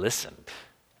if I had listened.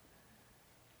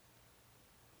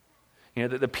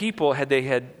 The people,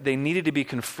 they needed to be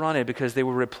confronted because they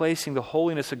were replacing the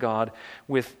holiness of God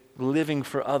with living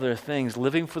for other things,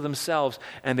 living for themselves,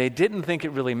 and they didn't think it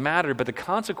really mattered, but the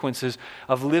consequences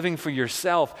of living for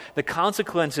yourself, the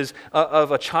consequences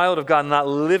of a child of God not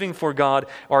living for God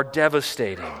are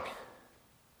devastating.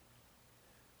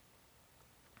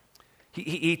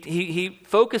 He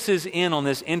focuses in on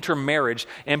this intermarriage,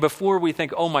 and before we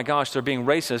think, oh my gosh, they're being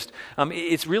racist,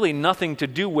 it's really nothing to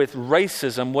do with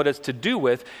racism. What it's to do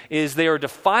with is they are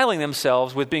defiling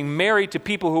themselves with being married to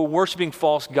people who are worshiping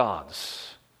false gods.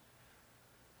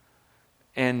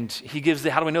 And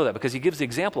how do we know that? Because he gives the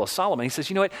example of Solomon. He says,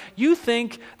 you know what, you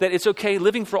think that it's okay,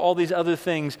 living for all these other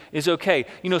things is okay.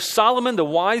 You know, Solomon, the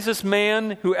wisest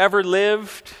man who ever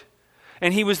lived,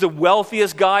 and he was the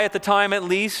wealthiest guy at the time at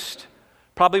least,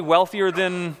 probably wealthier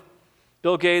than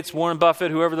Bill Gates, Warren Buffett,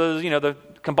 whoever those,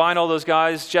 combine all those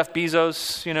guys, Jeff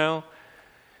Bezos,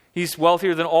 He's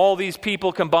wealthier than all these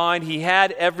people combined. He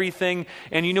had everything.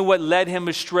 And you know what led him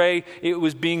astray? It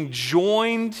was being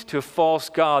joined to false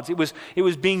gods. It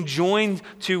was being joined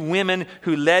to women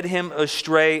who led him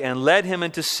astray and led him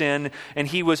into sin. And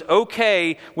he was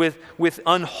okay with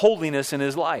unholiness in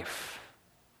his life.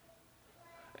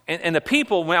 And the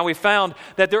people, now we found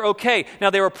that they're okay. Now,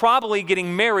 they were probably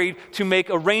getting married to make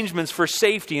arrangements for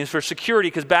safety and for security,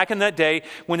 because back in that day,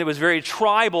 when it was very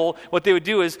tribal, what they would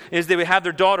do is they would have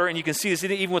their daughter, and you can see this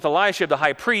even with Elisha, the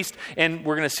high priest, and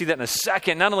we're going to see that in a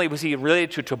second. Not only was he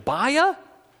related to Tobiah,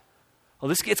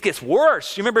 well, it gets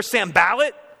worse. You remember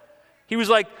Sanballat? He was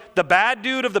like the bad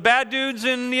dude of the bad dudes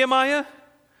in Nehemiah.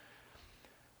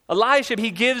 Elisha,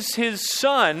 he gives his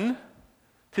son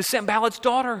to Sanballat's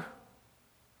daughter.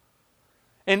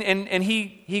 And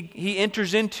he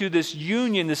enters into this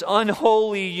union, this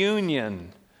unholy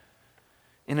union,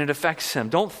 and it affects him.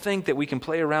 Don't think that we can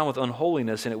play around with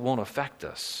unholiness and it won't affect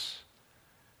us.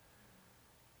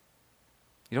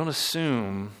 You don't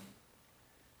assume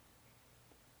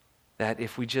that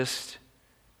if we just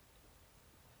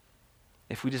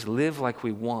live like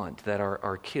we want, that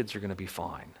our kids are going to be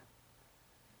fine.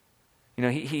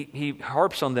 He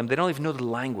harps on them. They don't even know the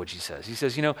language, he says. He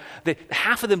says,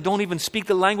 half of them don't even speak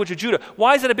the language of Judah.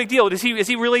 Why is that a big deal? Does he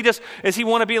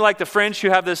want to be like the French who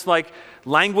have this like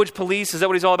language police? Is that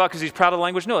what he's all about because he's proud of the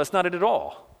language? No, that's not it at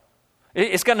all.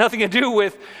 It's got nothing to do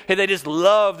with, hey, they just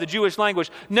love the Jewish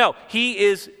language. No,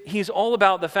 he's all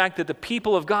about the fact that the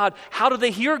people of God, how do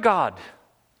they hear God?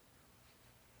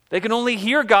 They can only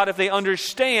hear God if they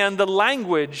understand the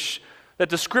language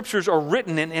that the scriptures are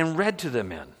written in and read to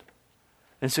them in.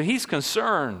 And so he's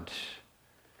concerned.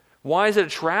 Why is it a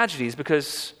tragedy? It's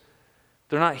because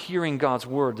they're not hearing God's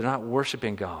word. They're not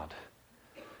worshiping God.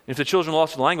 If the children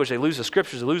lost the language, they lose the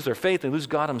scriptures, they lose their faith, they lose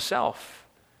God himself.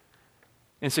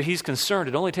 And so he's concerned.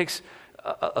 It only takes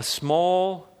a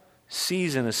small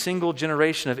season, a single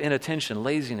generation of inattention,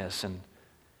 laziness, and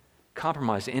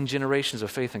compromise in generations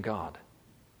of faith in God.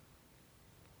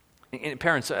 And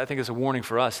parents, I think it's a warning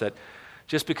for us that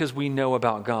just because we know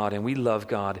about God and we love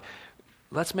God,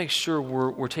 let's make sure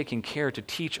we're taking care to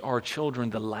teach our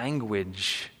children the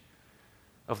language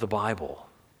of the Bible.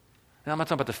 Now, I'm not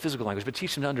talking about the physical language, but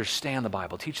teach them to understand the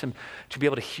Bible. Teach them to be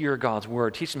able to hear God's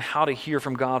word. Teach them how to hear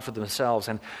from God for themselves.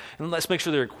 And let's make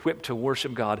sure they're equipped to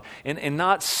worship God and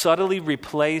not subtly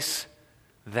replace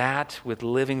that with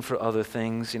living for other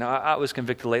things. I was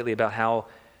convicted lately about how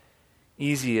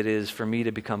easy it is for me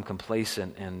to become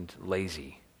complacent and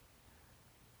lazy.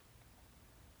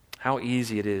 How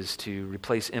easy it is to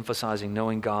replace emphasizing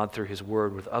knowing God through his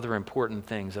word with other important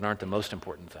things that aren't the most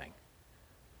important thing.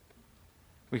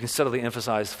 We can subtly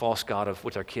emphasize false god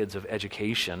with our kids of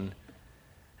education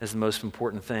as the most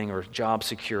important thing, or job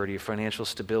security, or financial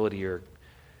stability, or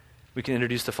we can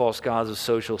introduce the false gods of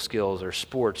social skills or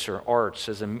sports or arts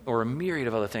or a myriad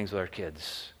of other things with our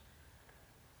kids.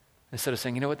 Instead of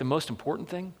saying, you know what, the most important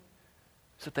thing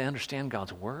is that they understand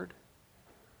God's word.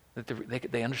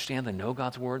 That they understand, they know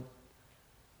God's word.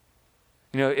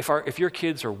 If your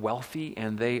kids are wealthy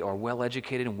and they are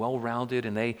well-educated and well-rounded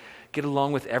and they get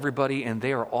along with everybody and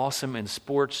they are awesome in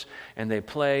sports and they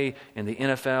play in the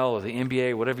NFL or the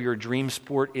NBA, whatever your dream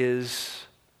sport is,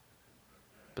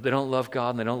 but they don't love God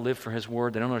and they don't live for his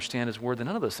word, they don't understand his word, then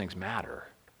none of those things matter.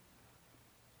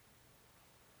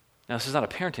 Now, this is not a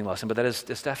parenting lesson, but that's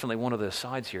definitely one of the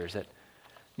sides here, is that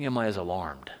Nehemiah is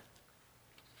alarmed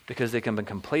because they can be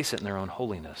complacent in their own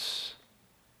holiness.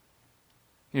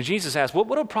 Jesus asked, what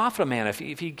would it profit a man if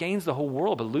he gains the whole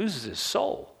world but loses his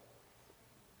soul?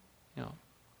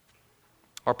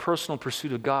 Our personal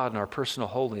pursuit of God and our personal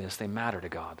holiness, they matter to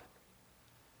God.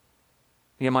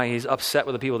 Nehemiah, he's upset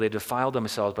with the people. They defiled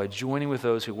themselves by joining with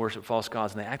those who worship false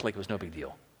gods, and they act like it was no big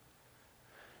deal.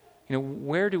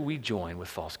 Where do we join with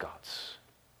false gods?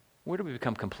 Where do we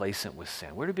become complacent with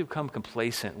sin? Where do we become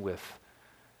complacent with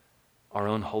our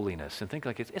own holiness and think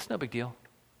like it's no big deal?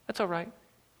 That's all right.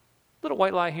 Little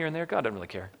white lie here and there, God doesn't really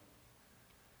care.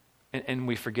 And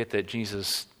we forget that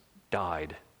Jesus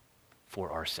died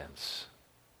for our sins.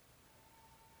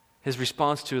 his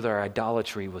response to their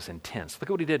idolatry was intense. Look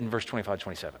at what he did in verse 25,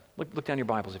 27. Look down your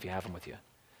Bibles if you have them with you.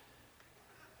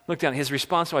 Look down. His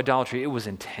response to idolatry, it was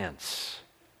intense.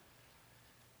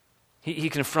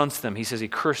 He confronts them. He says he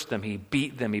cursed them. He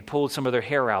beat them. He pulled some of their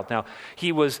hair out. Now,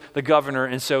 he was the governor,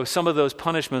 and so some of those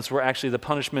punishments were actually the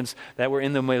punishments that were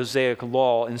in the Mosaic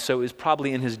law, and so it was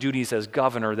probably in his duties as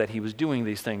governor that he was doing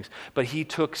these things. But he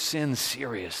took sin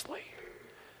seriously.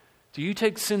 Do you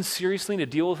take sin seriously and to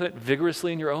deal with it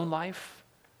vigorously in your own life?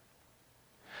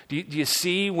 Do you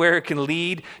see where it can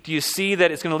lead? Do you see that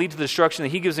it's going to lead to the destruction?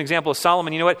 He gives an example of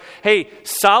Solomon. You know what? Hey,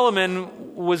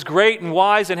 Solomon was great and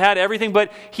wise and had everything,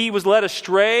 but he was led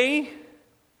astray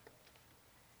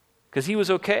because he was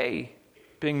okay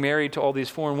being married to all these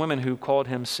foreign women who caused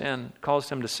him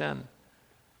to sin. And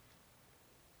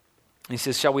he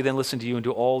says, shall we then listen to you and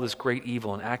do all this great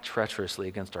evil and act treacherously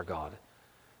against our God?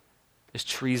 It's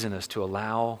treasonous to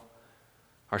allow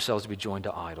ourselves to be joined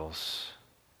to idols,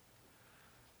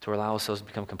 to allow ourselves to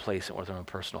become complacent with our own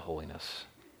personal holiness.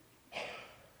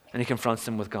 And he confronts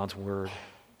them with God's word.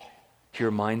 He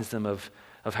reminds them of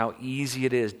how easy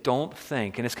it is. Don't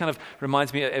think. And it kind of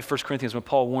reminds me of 1 Corinthians when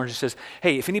Paul warns, he says,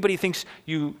 hey, if anybody thinks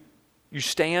you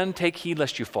stand, take heed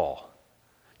lest you fall.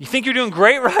 You think you're doing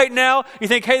great right now? You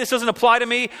think, hey, this doesn't apply to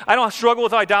me. I don't struggle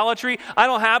with idolatry. I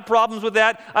don't have problems with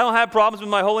that. I don't have problems with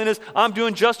my holiness. I'm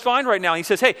doing just fine right now. And he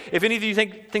says, hey, if any of you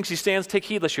thinks he stands, take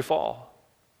heed lest you fall.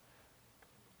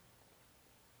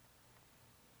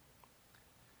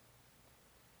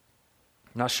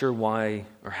 I'm not sure why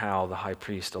or how the high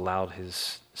priest allowed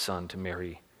his son to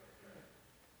marry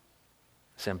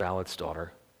Sanballat's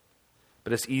daughter,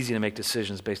 but it's easy to make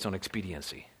decisions based on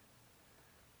expediency.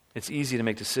 It's easy to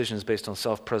make decisions based on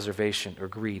self-preservation or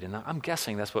greed, and I'm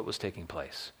guessing that's what was taking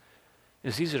place.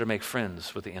 It's easier to make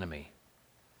friends with the enemy.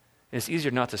 It's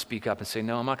easier not to speak up and say,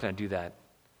 no, I'm not going to do that.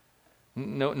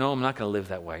 No, I'm not going to live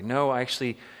that way. No,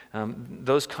 actually,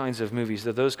 those kinds of movies,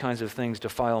 those kinds of things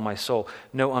defile my soul.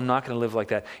 No, I'm not going to live like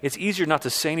that. It's easier not to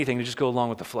say anything, to just go along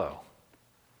with the flow.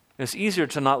 It's easier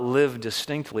to not live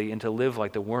distinctly and to live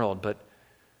like the world, but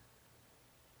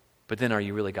then are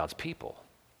you really God's people?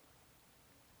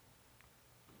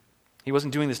 He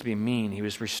wasn't doing this to be mean. He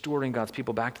was restoring God's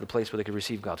people back to the place where they could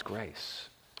receive God's grace.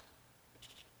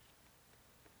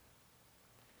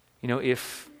 You know,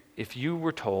 if you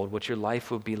were told what your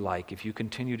life would be like if you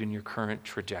continued in your current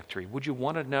trajectory, would you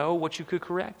want to know what you could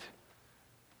correct?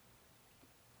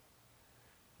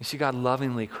 You see, God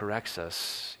lovingly corrects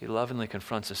us. He lovingly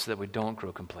confronts us so that we don't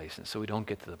grow complacent, so we don't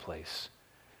get to the place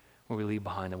where we leave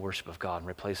behind the worship of God and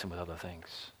replace Him with other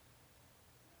things.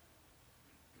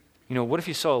 You know, what if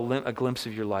you saw a glimpse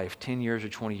of your life 10 years or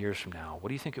 20 years from now? What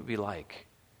do you think it would be like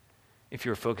if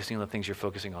you were focusing on the things you're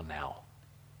focusing on now?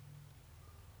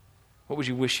 What would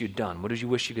you wish you'd done? What would you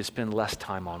wish you could spend less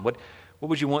time on? What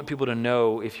would you want people to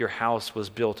know if your house was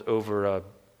built over a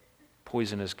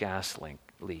poisonous gas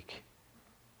leak?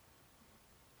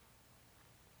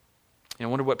 And I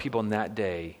wonder what people in that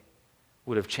day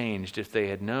would have changed if they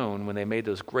had known when they made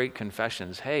those great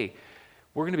confessions, hey,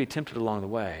 we're going to be tempted along the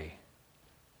way.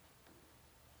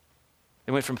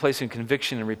 They went from placing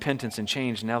conviction and repentance and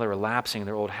change, and now they're relapsing in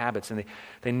their old habits, and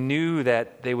they knew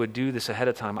that they would do this ahead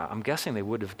of time. I'm guessing they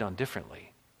would have done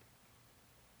differently.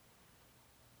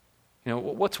 You know,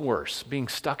 what's worse, being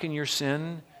stuck in your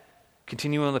sin,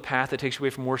 continuing on the path that takes you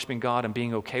away from worshiping God and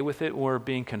being okay with it, or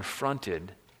being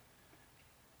confronted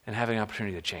and having an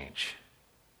opportunity to change?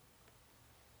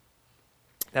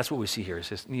 That's what we see here. It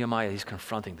says Nehemiah, he's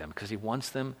confronting them because he wants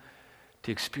them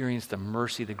to experience the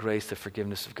mercy, the grace, the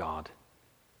forgiveness of God.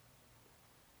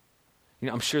 You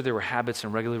know, I'm sure there were habits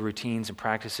and regular routines and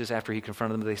practices after he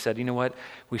confronted them. They said, you know what?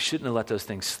 We shouldn't have let those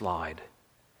things slide.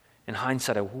 In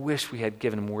hindsight, I wish we had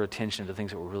given more attention to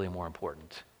things that were really more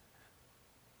important.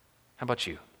 How about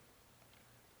you?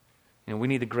 You know, we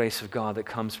need the grace of God that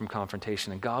comes from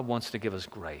confrontation, and God wants to give us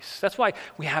grace. That's why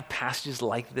we have passages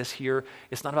like this here.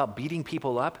 It's not about beating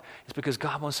people up. It's because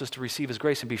God wants us to receive His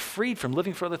grace and be freed from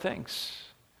living for other things.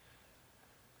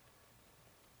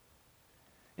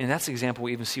 And that's the example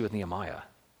we even see with Nehemiah,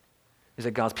 is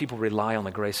that God's people rely on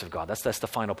the grace of God. That's the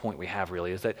final point we have,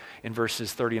 really, is that in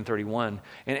verses 30 and 31,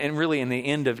 and really in the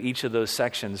end of each of those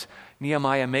sections,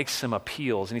 Nehemiah makes some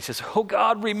appeals, and he says, oh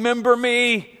God, remember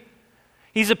me.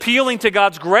 He's appealing to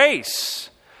God's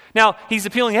grace. Now, he's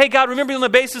appealing, hey God, remember me on the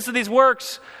basis of these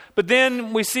works. But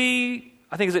then we see,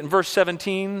 I think is it in verse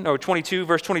 17, or 22,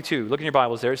 verse 22, look in your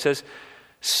Bibles there, it says,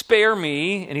 spare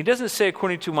me, and he doesn't say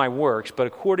according to my works, but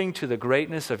according to the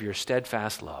greatness of your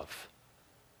steadfast love.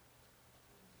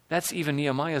 That's even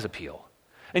Nehemiah's appeal.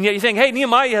 And yet you think, hey,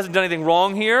 Nehemiah hasn't done anything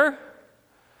wrong here.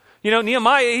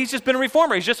 Nehemiah, he's just been a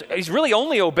reformer. He's really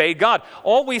only obeyed God.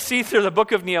 All we see through the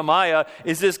book of Nehemiah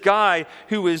is this guy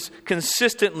who is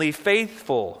consistently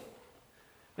faithful.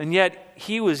 And yet,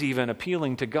 he was even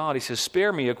appealing to God. He says,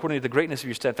 spare me according to the greatness of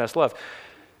your steadfast love.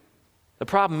 The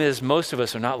problem is, most of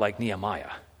us are not like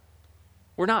Nehemiah.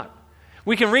 We're not.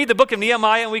 We can read the book of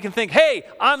Nehemiah and we can think, hey,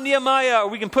 I'm Nehemiah, or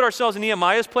we can put ourselves in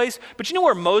Nehemiah's place. But you know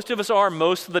where most of us are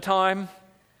most of the time?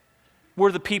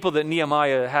 We're the people that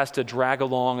Nehemiah has to drag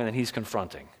along and that he's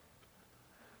confronting.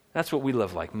 That's what we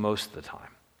live like most of the time.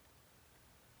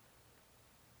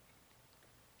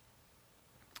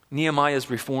 Nehemiah's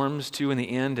reforms, too, in the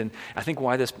end, and I think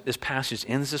why this passage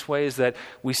ends this way, is that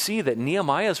we see that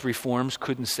Nehemiah's reforms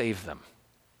couldn't save them.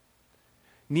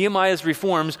 Nehemiah's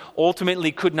reforms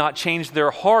ultimately could not change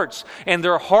their hearts, and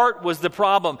their heart was the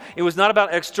problem. It was not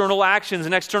about external actions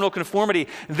and external conformity.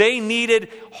 They needed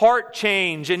heart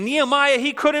change, and Nehemiah,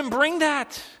 he couldn't bring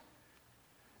that.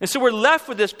 And so we're left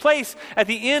with this place at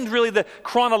the end, really,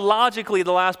 chronologically,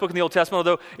 the last book in the Old Testament,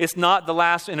 although it's not the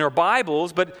last in our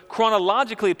Bibles, but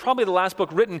chronologically, probably the last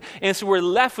book written. And so we're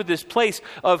left with this place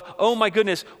of, oh my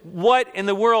goodness, what in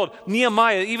the world?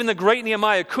 Nehemiah, even the great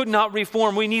Nehemiah, could not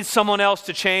reform. We need someone else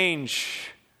to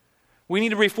change. We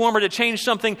need a reformer to change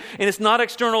something, and it's not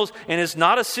externals, and it's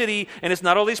not a city, and it's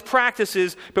not all these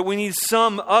practices, but we need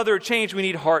some other change. We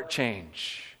need heart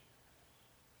change.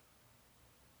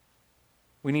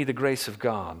 We need the grace of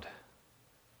God.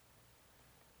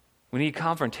 We need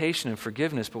confrontation and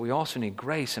forgiveness, but we also need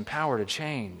grace and power to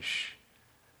change.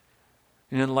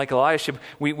 Like Eliashib,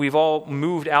 we've all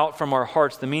moved out from our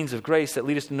hearts the means of grace that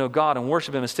lead us to know God and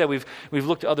worship Him. Instead, we've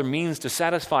looked to other means to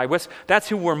satisfy. That's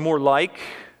who we're more like.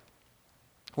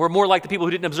 We're more like the people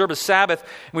who didn't observe a Sabbath,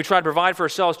 and we try to provide for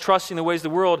ourselves, trusting the ways of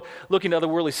the world, looking to other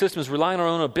worldly systems, relying on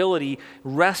our own ability,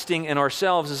 resting in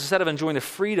ourselves instead of enjoying the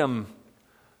freedom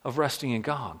of resting in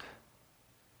God.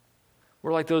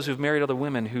 We're like those who've married other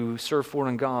women who serve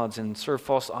foreign gods and serve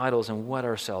false idols and wed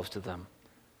ourselves to them.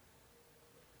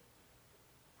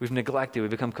 We've neglected,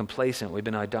 we've become complacent, we've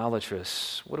been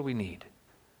idolatrous. What do we need?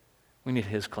 We need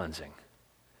His cleansing.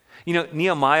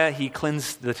 Nehemiah, he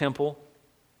cleansed the temple.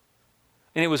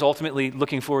 And it was ultimately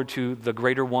looking forward to the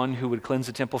greater one who would cleanse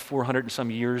the temple 400 and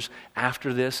some years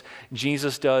after this.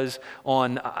 Jesus does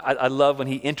I love when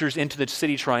he enters into the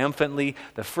city triumphantly,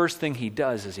 the first thing he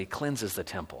does is he cleanses the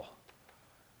temple.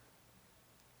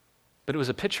 But it was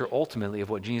a picture ultimately of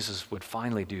what Jesus would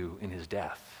finally do in his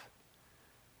death,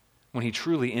 when he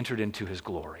truly entered into his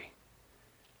glory.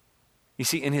 You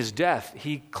see, in his death,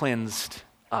 he cleansed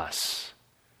us,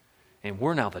 and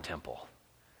we're now the temple.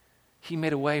 He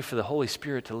made a way for the Holy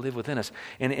Spirit to live within us.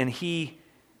 And he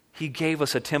gave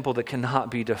us a temple that cannot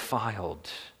be defiled.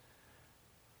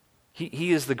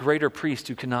 He is the greater priest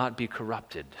who cannot be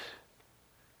corrupted.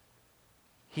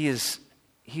 He is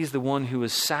the one who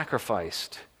is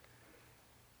sacrificed.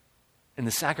 And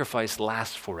the sacrifice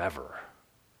lasts forever.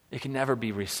 It can never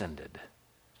be rescinded.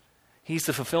 He's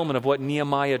the fulfillment of what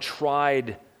Nehemiah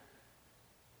tried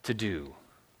to do.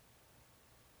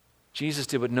 Jesus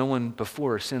did what no one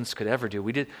before or since could ever do.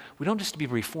 We don't just be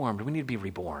reformed, we need to be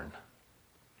reborn.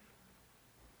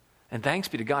 And thanks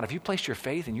be to God, if you placed your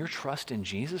faith and your trust in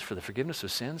Jesus for the forgiveness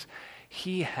of sins,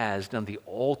 He has done the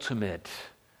ultimate.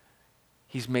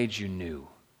 He's made you new.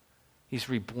 He's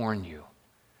reborn you.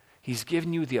 He's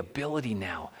given you the ability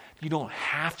now. You don't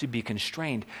have to be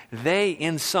constrained. They,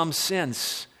 in some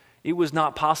sense, it was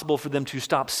not possible for them to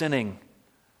stop sinning.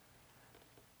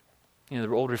 The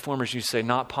old reformers used to say,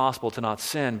 not possible to not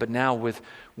sin, but now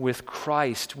with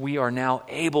Christ, we are now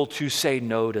able to say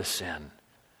no to sin.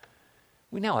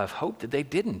 We now have hope that they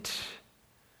didn't.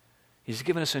 He's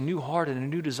given us a new heart and a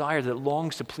new desire that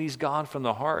longs to please God from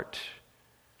the heart.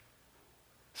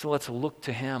 So let's look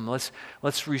to Him.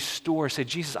 Let's restore. Say,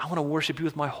 Jesus, I want to worship You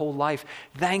with my whole life.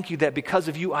 Thank You that because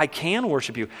of You, I can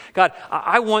worship You. God,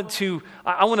 I want to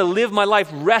live my life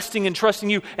resting and trusting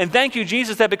You. And thank You,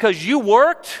 Jesus, that because You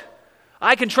worked,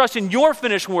 I can trust in Your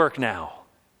finished work now.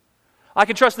 I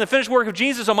can trust in the finished work of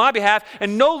Jesus on my behalf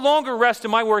and no longer rest in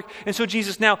my work. And so,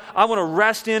 Jesus, now I want to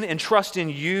rest in and trust in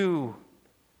You.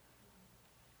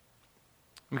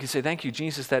 We can say, thank You,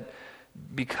 Jesus, that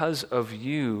because of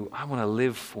You, I want to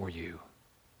live for You.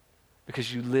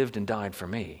 Because You lived and died for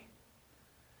me.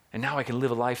 And now I can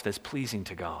live a life that's pleasing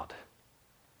to God.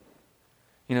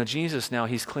 Jesus now,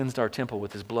 He's cleansed our temple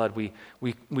with His blood.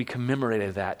 We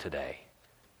commemorated that today.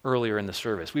 Earlier in the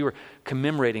service, we were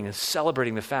commemorating and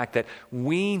celebrating the fact that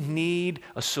we need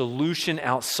a solution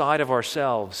outside of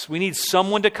ourselves. We need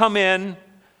someone to come in,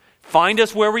 find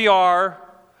us where we are,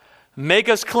 make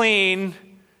us clean,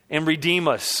 and redeem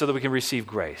us so that we can receive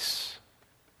grace.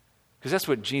 Because that's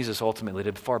what Jesus ultimately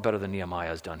did far better than Nehemiah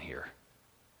has done here.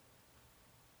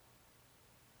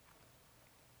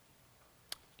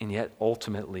 And yet,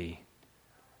 ultimately,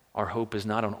 our hope is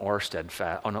not on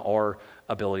our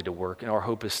ability to work, and our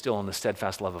hope is still on the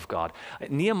steadfast love of God.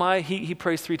 Nehemiah, he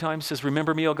prays 3 times, says,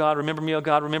 remember me, O God, remember me, O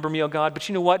God, remember me, O God. But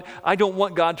you know what? I don't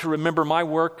want God to remember my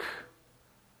work.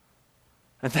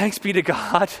 And thanks be to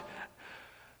God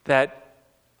that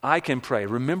I can pray,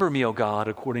 remember me, O God,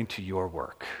 according to your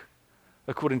work,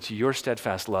 according to your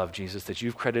steadfast love, Jesus, that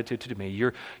you've credited to me,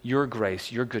 your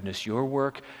grace, your goodness, your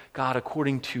work. God,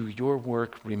 according to your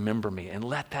work, remember me. And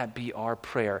let that be our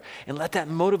prayer. And let that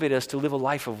motivate us to live a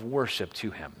life of worship to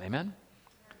him. Amen?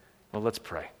 Well, let's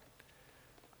pray.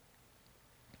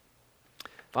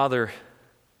 Father,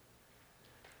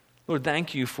 Lord,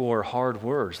 thank you for hard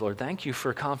words. Lord, thank you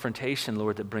for confrontation,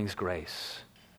 Lord, that brings grace.